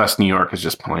 unless New York is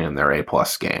just playing their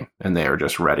A-plus game and they are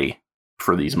just ready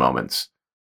for these moments.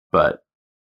 But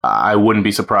I wouldn't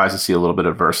be surprised to see a little bit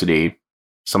of adversity,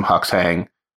 some Hucks hang.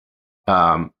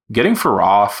 Getting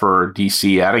Farah for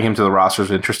DC, adding him to the roster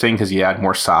is interesting because you add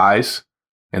more size,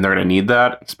 and they're going to need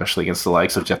that, especially against the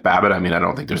likes of Jeff Babbitt. I mean, I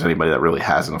don't think there's anybody that really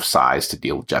has enough size to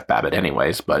deal with Jeff Babbitt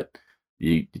anyways, but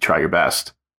you try your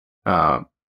best.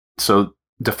 So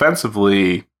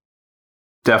defensively,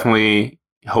 definitely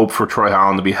hope for Troy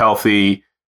Holland to be healthy.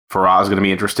 Farah is going to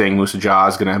be interesting. Musa Jah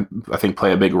is going to, I think,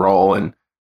 play a big role. And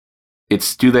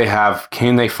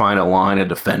can they find a line of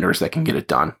defenders that can get it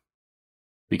done?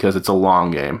 Because it's a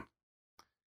long game.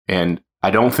 And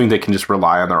I don't think they can just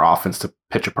rely on their offense to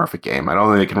pitch a perfect game. I don't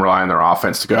think they can rely on their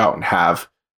offense to go out and have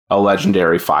a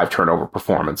legendary 5-turnover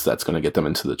performance that's going to get them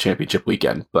into the championship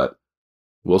weekend. But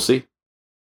we'll see.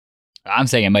 I'm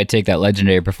saying it might take that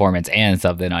legendary performance and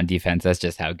something on defense. That's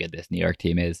just how good this New York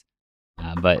team is.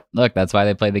 But look, that's why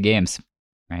they play the games,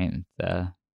 right?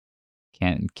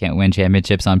 Can't win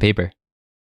championships on paper.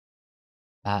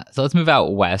 So let's move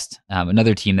out west.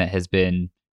 Another team that has been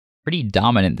pretty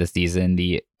dominant this season,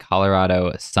 the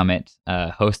Colorado Summit,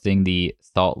 hosting the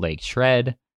Salt Lake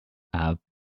Shred.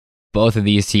 Both of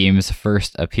these teams'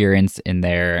 first appearance in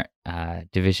their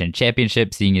division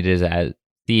championship, seeing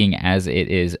as it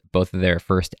is both of their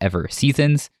first ever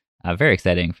seasons. Very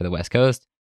exciting for the West Coast.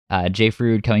 Jay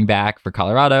Frood coming back for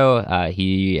Colorado.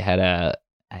 He had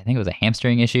I think it was a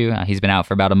hamstring issue. He's been out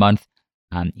for about a month.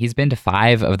 He's been to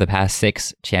 5 of the past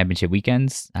 6 championship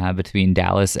weekends between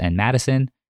Dallas and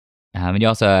Madison. And you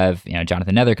also have,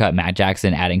 Jonathan Nethercutt, Matt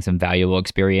Jackson adding some valuable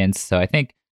experience. So I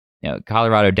think,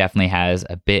 Colorado definitely has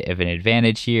a bit of an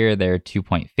advantage here. They're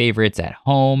 2-point favorites at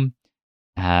home.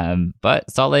 But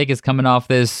Salt Lake is coming off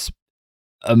this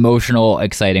emotional,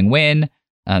 exciting win.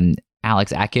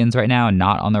 Alex Atkins right now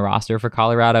not on the roster for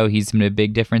Colorado. He's been a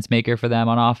big difference maker for them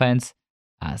on offense.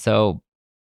 So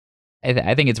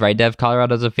I think it's right to have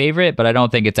Colorado as a favorite, but I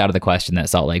don't think it's out of the question that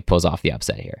Salt Lake pulls off the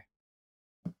upset here.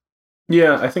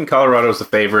 Yeah, I think Colorado's the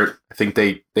favorite. I think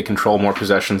they control more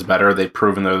possessions better. They've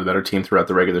proven they're the better team throughout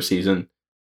the regular season.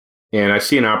 And I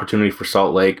see an opportunity for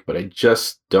Salt Lake, but I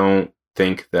just don't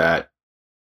think that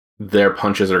their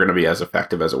punches are going to be as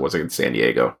effective as it was against San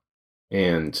Diego.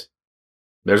 And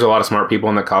there's a lot of smart people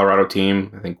on that Colorado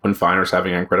team. I think Quinn Finer's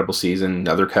having an incredible season.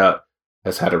 Nethercutt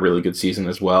has had a really good season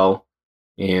as well.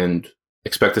 And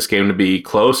expect this game to be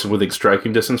close and within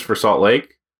striking distance for Salt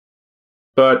Lake.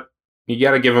 But you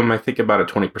got to give them, I think, about a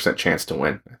 20% chance to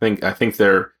win. I think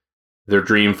their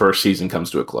dream first season comes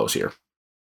to a close here.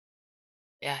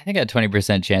 Yeah, I think a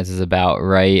 20% chance is about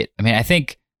right. I mean, I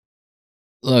think,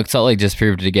 look, Salt Lake just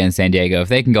proved it against San Diego. If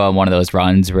they can go on one of those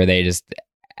runs where they just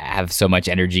have so much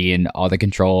energy and all the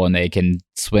control and they can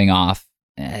swing off,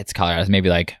 it's Colorado's maybe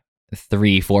like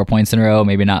 3-4 points in a row,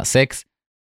 maybe not 6.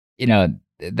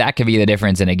 That could be the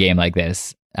difference in a game like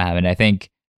this. And I think,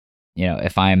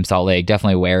 if I'm Salt Lake,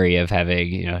 definitely wary of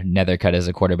having, Nethercutt as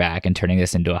a quarterback and turning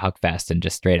this into a huck fest and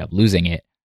just straight up losing it.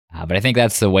 But I think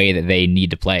that's the way that they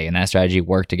need to play. And that strategy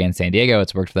worked against San Diego.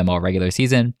 It's worked for them all regular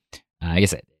season. I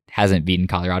guess it hasn't beaten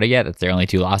Colorado yet. That's their only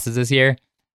 2 losses this year.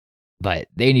 But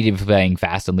they need to be playing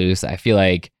fast and loose. I feel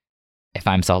like if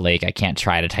I'm Salt Lake, I can't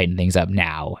try to tighten things up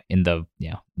now in the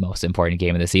most important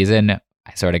game of the season.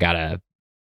 I sort of got to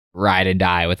ride and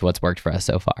die with what's worked for us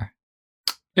so far.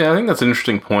 Yeah, I think that's an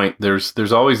interesting point.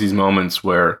 There's always these moments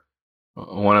where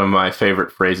one of my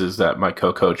favorite phrases that my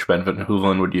co-coach Ben Van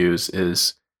Hoevelen would use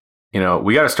is,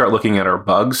 we got to start looking at our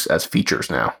bugs as features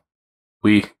now.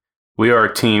 We are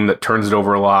a team that turns it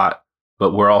over a lot,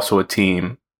 but we're also a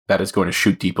team that is going to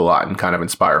shoot deep a lot and kind of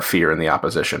inspire fear in the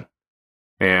opposition.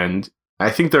 And I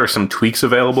think there are some tweaks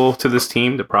available to this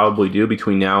team to probably do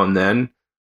between now and then.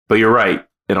 But you're right.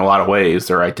 In a lot of ways,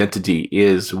 their identity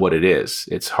is what it is.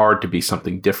 It's hard to be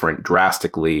something different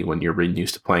drastically when you're being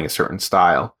used to playing a certain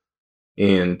style.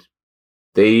 And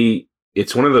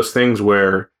it's one of those things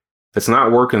where if it's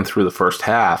not working through the first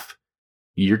half,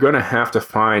 you're going to have to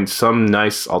find some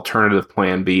nice alternative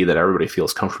plan B that everybody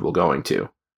feels comfortable going to.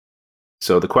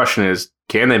 So the question is,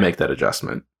 can they make that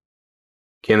adjustment?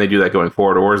 Can they do that going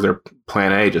forward? Or is their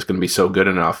plan A just going to be so good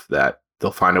enough that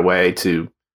they'll find a way to,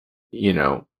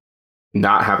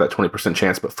 not have that 20%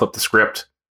 chance, but flip the script?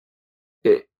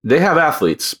 They have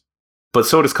athletes, but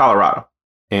so does Colorado.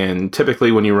 And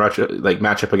typically when you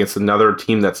match up against another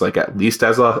team that's like at least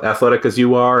as athletic as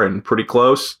you are and pretty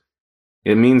close,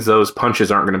 it means those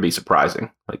punches aren't going to be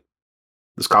surprising. Like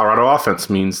this Colorado offense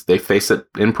means they face it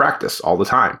in practice all the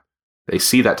time. They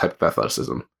see that type of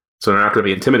athleticism, so they're not going to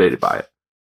be intimidated by it.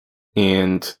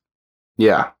 And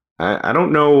yeah, I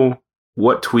don't know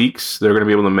what tweaks they're going to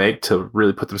be able to make to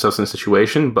really put themselves in a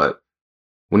situation. But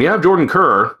when you have Jordan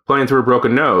Kerr playing through a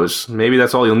broken nose, maybe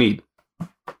that's all you'll need.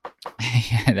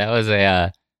 Yeah, that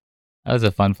was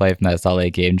a fun play from that Salt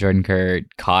Lake game. Jordan Kerr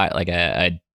caught like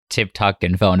a tip tuck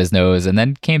and fell on his nose, and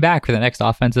then came back for the next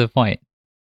offensive point.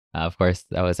 Of course,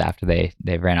 that was after they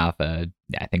ran off I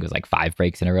think it was like 5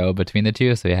 breaks in a row between the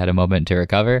two, so he had a moment to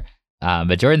recover.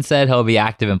 But Jordan said he'll be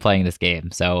active in playing this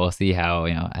game, so we'll see how.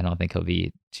 I don't think he'll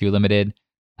be too limited.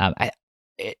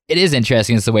 It is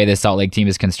interesting the way this Salt Lake team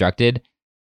is constructed.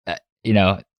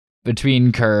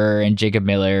 Between Kerr and Jacob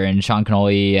Miller and Sean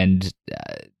Cannoli and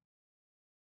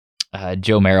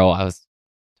Joe Merrill, I was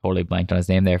totally blanked on his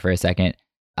name there for a second.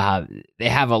 They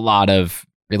have a lot of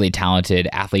really talented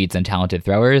athletes and talented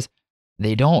throwers.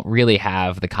 They don't really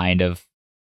have the kind of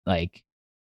like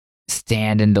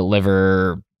stand and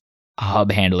deliver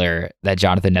hub handler that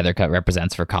Jonathan Nethercutt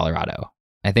represents for Colorado.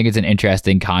 I think it's an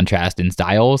interesting contrast in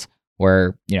styles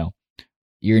where,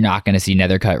 you're not going to see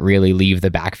Nethercutt really leave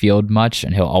the backfield much,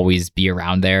 and he'll always be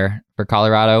around there for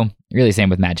Colorado. Really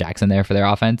same with Matt Jackson there for their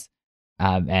offense.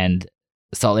 And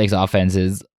Salt Lake's offense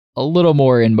is a little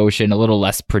more in motion, a little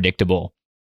less predictable.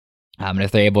 And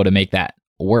if they're able to make that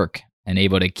work and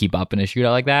able to keep up in a shootout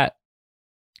like that,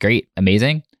 great,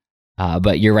 amazing.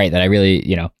 But you're right that I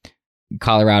really,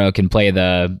 Colorado can play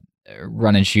the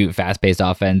run and shoot fast-paced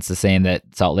offense the same that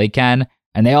Salt Lake can.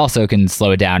 And they also can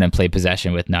slow it down and play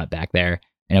possession with Nut back there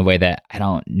in a way that I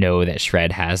don't know that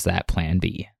Shred has that plan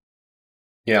B.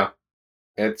 Yeah,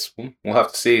 we'll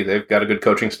have to see. They've got a good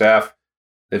coaching staff.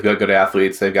 They've got good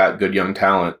athletes. They've got good young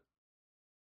talent.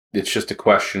 It's just a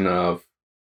question of,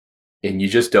 and you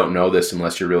just don't know this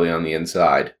unless you're really on the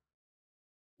inside.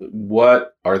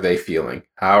 What are they feeling?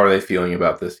 How are they feeling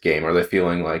about this game? Are they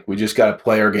feeling like we just got to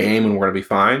play our game and we're going to be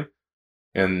fine?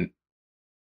 And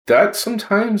that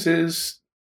sometimes is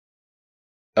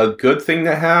a good thing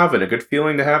to have and a good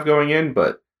feeling to have going in,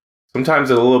 but sometimes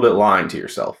it's a little bit lying to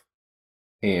yourself.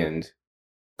 And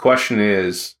question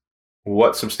is,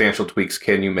 what substantial tweaks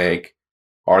can you make?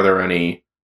 Are there any?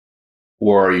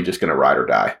 Or are you just going to ride or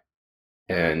die?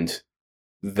 And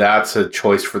that's a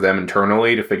choice for them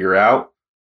internally to figure out.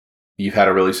 You've had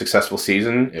a really successful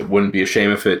season. It wouldn't be a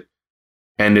shame if it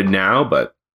ended now,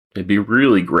 but it'd be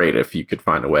really great if you could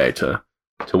find a way to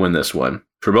win this one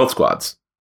for both squads.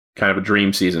 Kind of a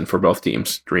dream season for both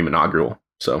teams, dream inaugural.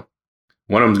 So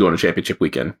one of them's going to championship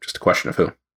weekend. Just a question of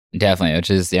who. Definitely, which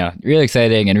is really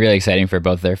exciting for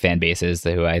both their fan bases,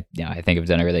 who I think have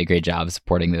done a really great job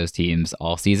supporting those teams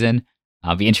all season.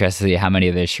 I'll be interested to see how many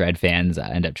of the Shred fans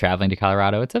end up traveling to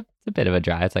Colorado. It's a bit of a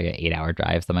drive. It's like an 8-hour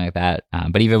drive, something like that.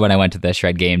 But even when I went to the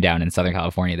Shred game down in Southern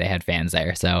California, they had fans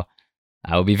there. So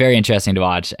it will be very interesting to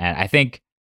watch. And I think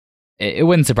it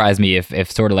wouldn't surprise me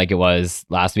if sort of like it was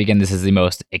last weekend, this is the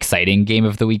most exciting game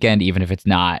of the weekend, even if it's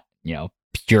not,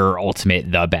 pure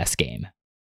ultimate, the best game.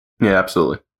 Yeah,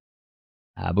 absolutely.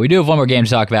 But we do have one more game to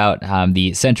talk about,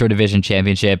 the Central Division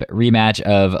Championship rematch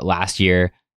of last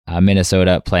year,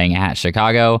 Minnesota playing at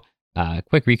Chicago.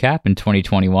 Quick recap, in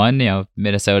 2021,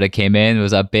 Minnesota came in,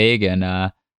 was up big,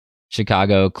 and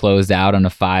Chicago closed out on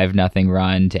a 5-0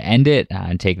 run to end it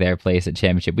and take their place at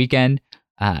championship weekend.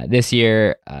 This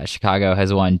year, Chicago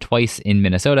has won twice in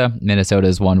Minnesota.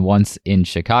 Minnesota's won once in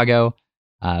Chicago.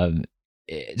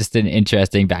 Just an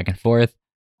interesting back and forth.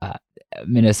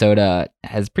 Minnesota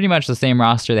has pretty much the same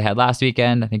roster they had last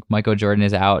weekend. I think Michael Jordan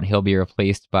is out. He'll be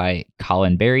replaced by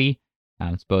Colin Berry.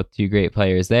 It's both two great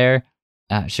players there.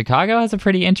 Chicago has a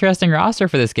pretty interesting roster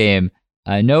for this game.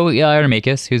 No Eli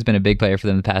Artemakis, who's been a big player for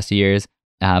them the past 2 years,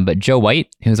 but Joe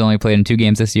White, who's only played in 2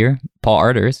 games this year, Paul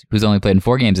Arders, who's only played in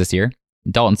 4 games this year,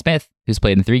 Dalton Smith, who's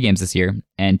played in 3 games this year,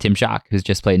 and Tim Schock, who's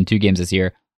just played in 2 games this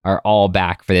year, are all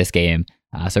back for this game.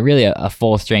 So really a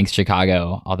full-strength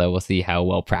Chicago, although we'll see how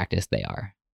well practiced they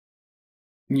are.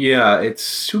 Yeah, it's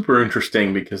super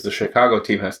interesting because the Chicago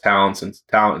team has talent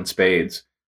in spades,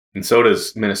 and so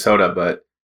does Minnesota, but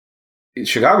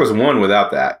Chicago's won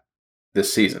without that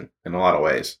this season in a lot of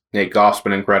ways. Nate Goff's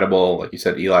been incredible. Like you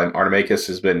said, Eli Artemakis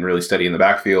has been really steady in the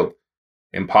backfield,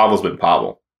 and Pavel's been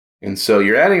Pavel. And so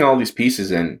you're adding all these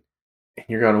pieces in, and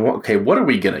you're going, okay, what are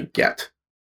we going to get?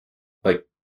 Like,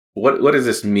 what does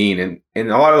this mean?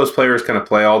 And a lot of those players kind of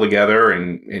play all together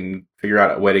and figure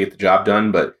out a way to get the job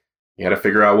done, but you got to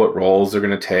figure out what roles they're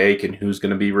going to take and who's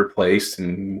going to be replaced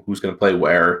and who's going to play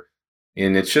where.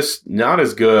 And it's just not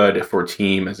as good for a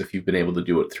team as if you've been able to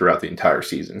do it throughout the entire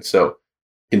season. So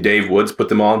can Dave Woods put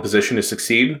them all in position to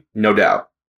succeed? No doubt.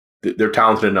 They're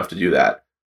talented enough to do that,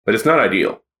 but it's not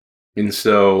ideal. And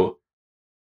so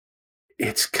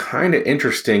it's kind of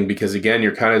interesting because, again,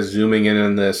 you're kind of zooming in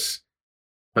on this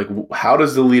Like, how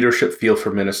does the leadership feel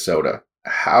for Minnesota?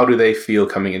 How do they feel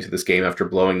coming into this game after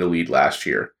blowing the lead last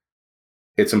year?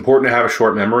 It's important to have a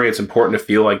short memory. It's important to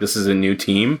feel like this is a new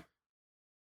team.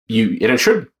 And it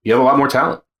should. You have a lot more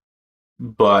talent.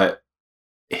 But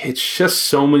it's just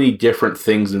so many different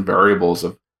things and variables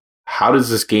of how does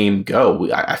this game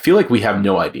go? I feel like we have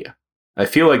no idea. I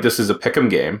feel like this is a pick'em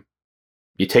game.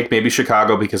 You take maybe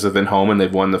Chicago because they've been home and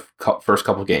they've won the first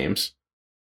couple games.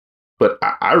 But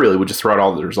I really would just throw out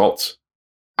all the results.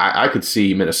 I could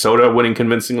see Minnesota winning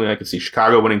convincingly. I could see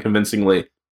Chicago winning convincingly.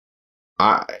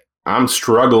 I'm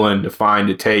struggling to find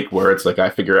a take where it's like I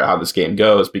figure out how this game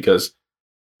goes because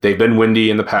they've been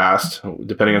windy in the past,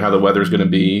 depending on how the weather's going to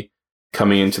be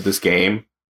coming into this game.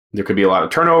 There could be a lot of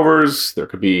turnovers. There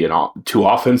could be two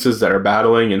offenses that are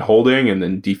battling and holding, and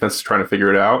then defense is trying to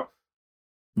figure it out.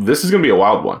 This is going to be a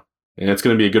wild one, and it's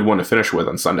going to be a good one to finish with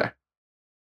on Sunday.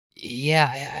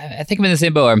 Yeah, I think I'm in the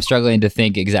same boat. I'm struggling to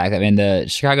think exactly. I mean, the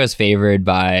Chicago's favored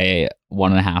by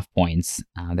 1.5 points.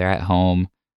 They're at home.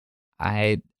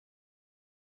 I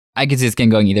could see this game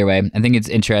going either way. I think it's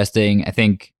interesting. I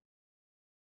think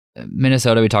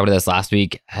Minnesota, we talked about this last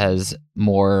week, has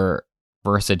more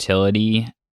versatility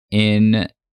in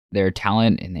their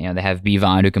talent. And they have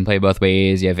Bevon who can play both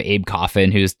ways. You have Abe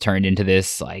Coffin who's turned into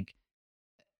this like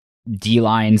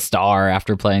D-line star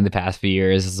after playing the past few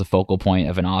years as a focal point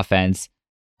of an offense.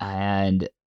 And,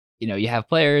 you have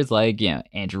players like,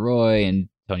 Andrew Roy and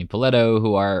Tony Paletto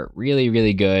who are really,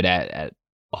 really good at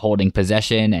holding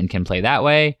possession and can play that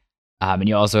way. And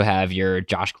you also have your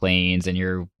Josh Clanes and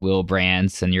your Will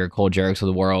Brants and your Cole Jerks of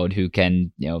the world who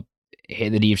can,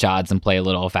 hit the deep shots and play a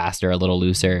little faster, a little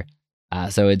looser.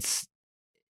 So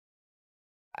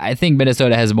I think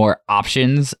Minnesota has more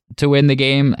options to win the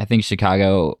game. I think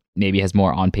Chicago maybe has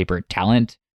more on paper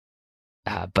talent.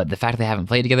 But the fact they haven't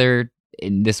played together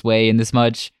in this way and this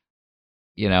much,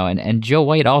 and Joe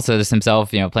White also just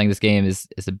himself, playing this game is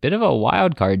a bit of a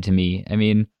wild card to me. I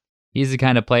mean, he's the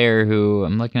kind of player who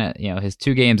I'm looking at, his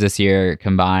 2 games this year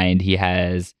combined, he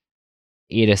has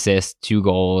 8 assists, 2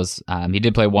 goals. He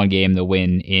did play 1 game, the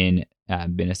win in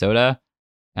Minnesota.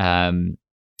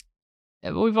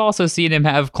 We've also seen him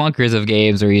have clunkers of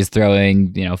games where he's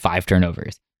throwing, 5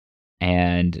 turnovers.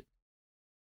 And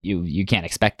you can't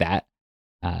expect that,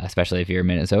 especially if you're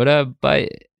Minnesota. But,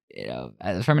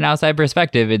 from an outside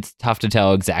perspective, it's tough to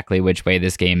tell exactly which way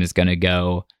this game is going to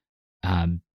go.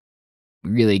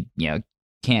 Really,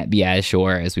 can't be as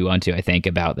sure as we want to, I think,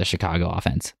 about the Chicago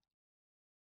offense.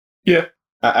 Yeah,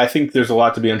 I think there's a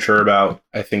lot to be unsure about.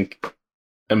 I think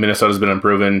Minnesota's been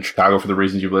unproven. Chicago, for the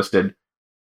reasons you've listed.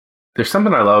 There's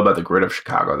something I love about the grit of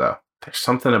Chicago, though. There's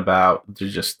something about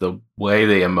just the way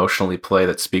they emotionally play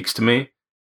that speaks to me.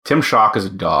 Tim Schock is a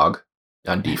dog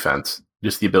on defense.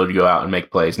 Just the ability to go out and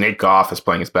make plays. Nate Goff is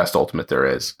playing his best ultimate there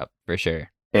is. Oh, for sure.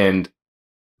 And,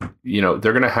 they're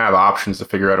going to have options to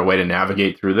figure out a way to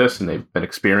navigate through this, and they've been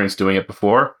experienced doing it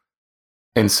before.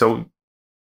 And so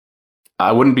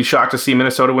I wouldn't be shocked to see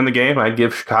Minnesota win the game. I'd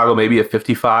give Chicago maybe a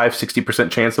 55-60%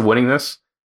 chance of winning this,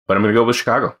 but I'm going to go with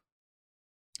Chicago.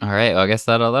 All right. Well, I guess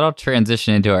that'll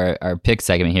transition into our pick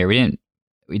segment here.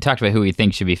 We talked about who we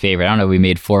think should be favored. I don't know if we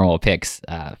made formal picks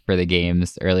for the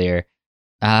games earlier.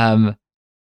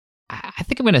 I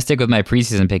think I'm going to stick with my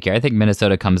preseason pick here. I think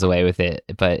Minnesota comes away with it,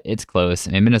 but it's close.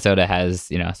 I mean, Minnesota has,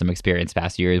 some experience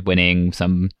past years winning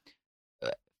some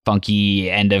funky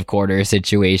end of quarter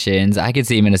situations. I could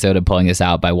see Minnesota pulling this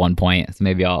out by 1 point. So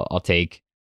maybe I'll take,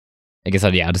 I'll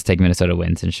just take Minnesota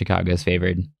wins and Chicago's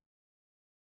favored.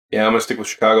 Yeah, I'm going to stick with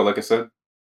Chicago, like I said.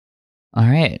 All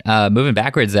right. Moving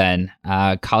backwards then.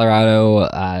 Colorado,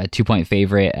 2-point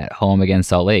favorite at home against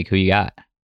Salt Lake. Who you got?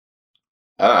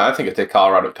 I think I take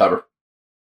Colorado to cover.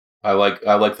 I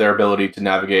like their ability to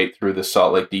navigate through the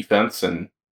Salt Lake defense, and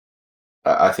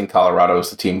I think Colorado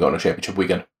is the team going to championship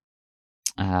weekend.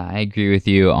 I agree with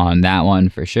you on that one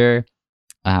for sure.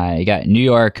 You got New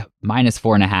York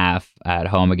 -4.5 at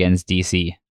home against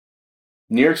DC.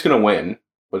 New York's going to win,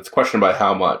 but it's a question by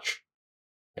how much.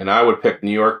 And I would pick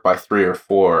New York by 3 or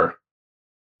 4.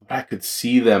 But I could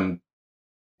see them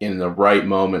in the right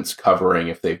moments covering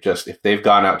if they've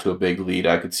gone out to a big lead.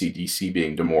 I could see DC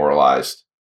being demoralized,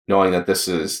 knowing that this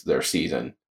is their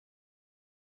season.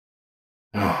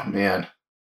 Oh man,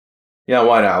 yeah,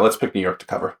 why not? Let's pick New York to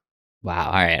cover. Wow.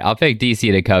 All right, I'll pick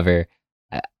DC to cover.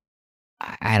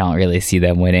 I don't really see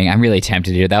them winning. I'm really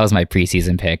tempted to. That was my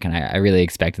preseason pick, and I really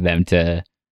expected them to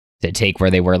take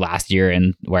where they were last year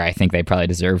and where I think they probably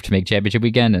deserve to make championship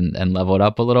weekend and level it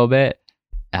up a little bit.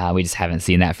 We just haven't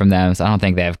seen that from them, so I don't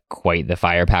think they have quite the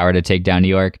firepower to take down New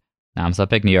York. So I'll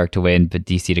pick New York to win, but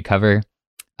DC to cover.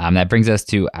 That brings us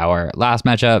to our last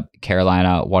matchup.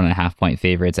 Carolina 1.5-point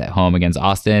favorites at home against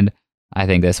Austin. I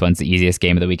think this one's the easiest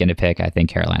game of the weekend to pick. I think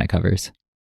Carolina covers.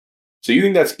 So you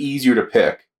think that's easier to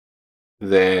pick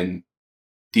than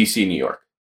DC, New York?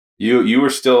 You were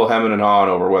still hemming and hawing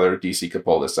over whether DC could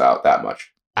pull this out that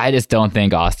much. I just don't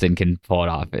think Austin can pull it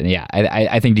off. And yeah,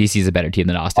 I think DC is a better team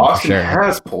than Austin. Austin for sure.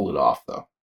 has pulled it off, though.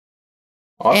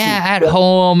 At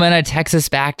home and a Texas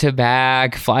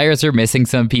back-to-back. Flyers are missing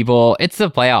some people. It's the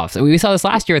playoffs. We saw this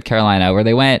last year with Carolina where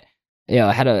they went,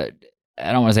 had a,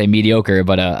 I don't want to say mediocre,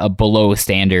 but a below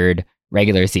standard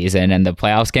regular season. And the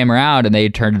playoffs came around and they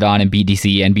turned it on and beat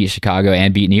DC and beat Chicago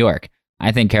and beat New York.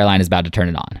 I think Carolina is about to turn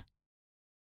it on.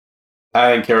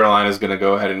 I think Carolina is going to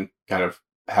go ahead and kind of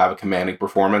have a commanding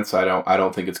performance. I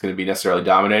don't think it's going to be necessarily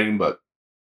dominating, but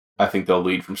I think they'll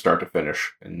lead from start to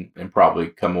finish and probably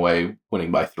come away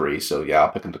winning by 3. So yeah, I'll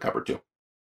pick them to cover 2.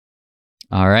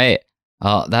 All right.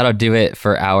 Well, that'll do it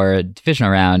for our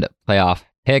divisional round playoff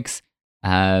picks.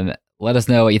 Let us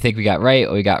know what you think we got right,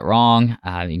 what we got wrong.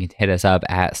 You can hit us up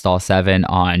at Stall7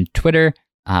 on Twitter.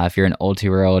 If you're an Old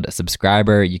 2 World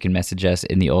subscriber, you can message us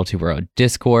in the Old 2 World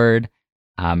Discord.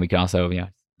 We can also,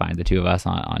 find the two of us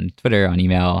on Twitter, on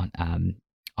email.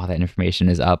 All that information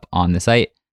is up on the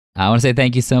site. I want to say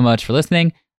thank you so much for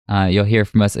listening. You'll hear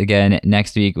from us again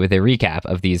next week with a recap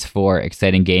of these 4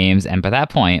 exciting games. And by that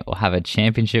point, we'll have a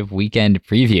championship weekend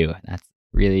preview. That's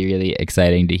really, really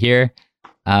exciting to hear.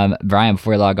 Brian,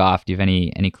 before we log off, do you have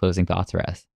any closing thoughts for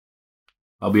us?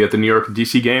 I'll be at the New York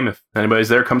DC game. If anybody's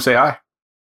there, come say hi.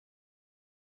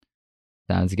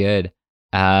 Sounds good.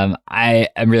 I'm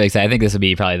really excited. I think this will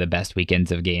be probably the best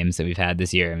weekends of games that we've had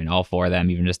this year. I mean, all 4 of them,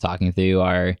 even just talking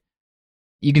through,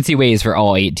 you can see ways for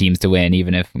all 8 teams to win,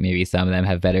 even if maybe some of them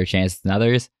have better chances than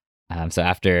others. So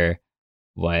after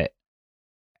what,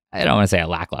 I don't want to say a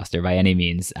lackluster by any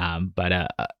means, but a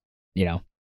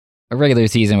regular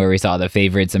season where we saw the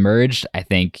favorites emerged, I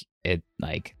think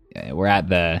we're at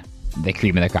the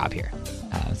cream of the crop here.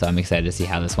 So I'm excited to see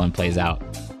how this one plays out.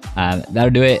 That'll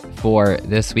do it for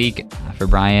this week. For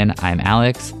Brian, I'm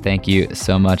Alex. Thank you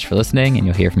so much for listening, and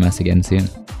you'll hear from us again soon.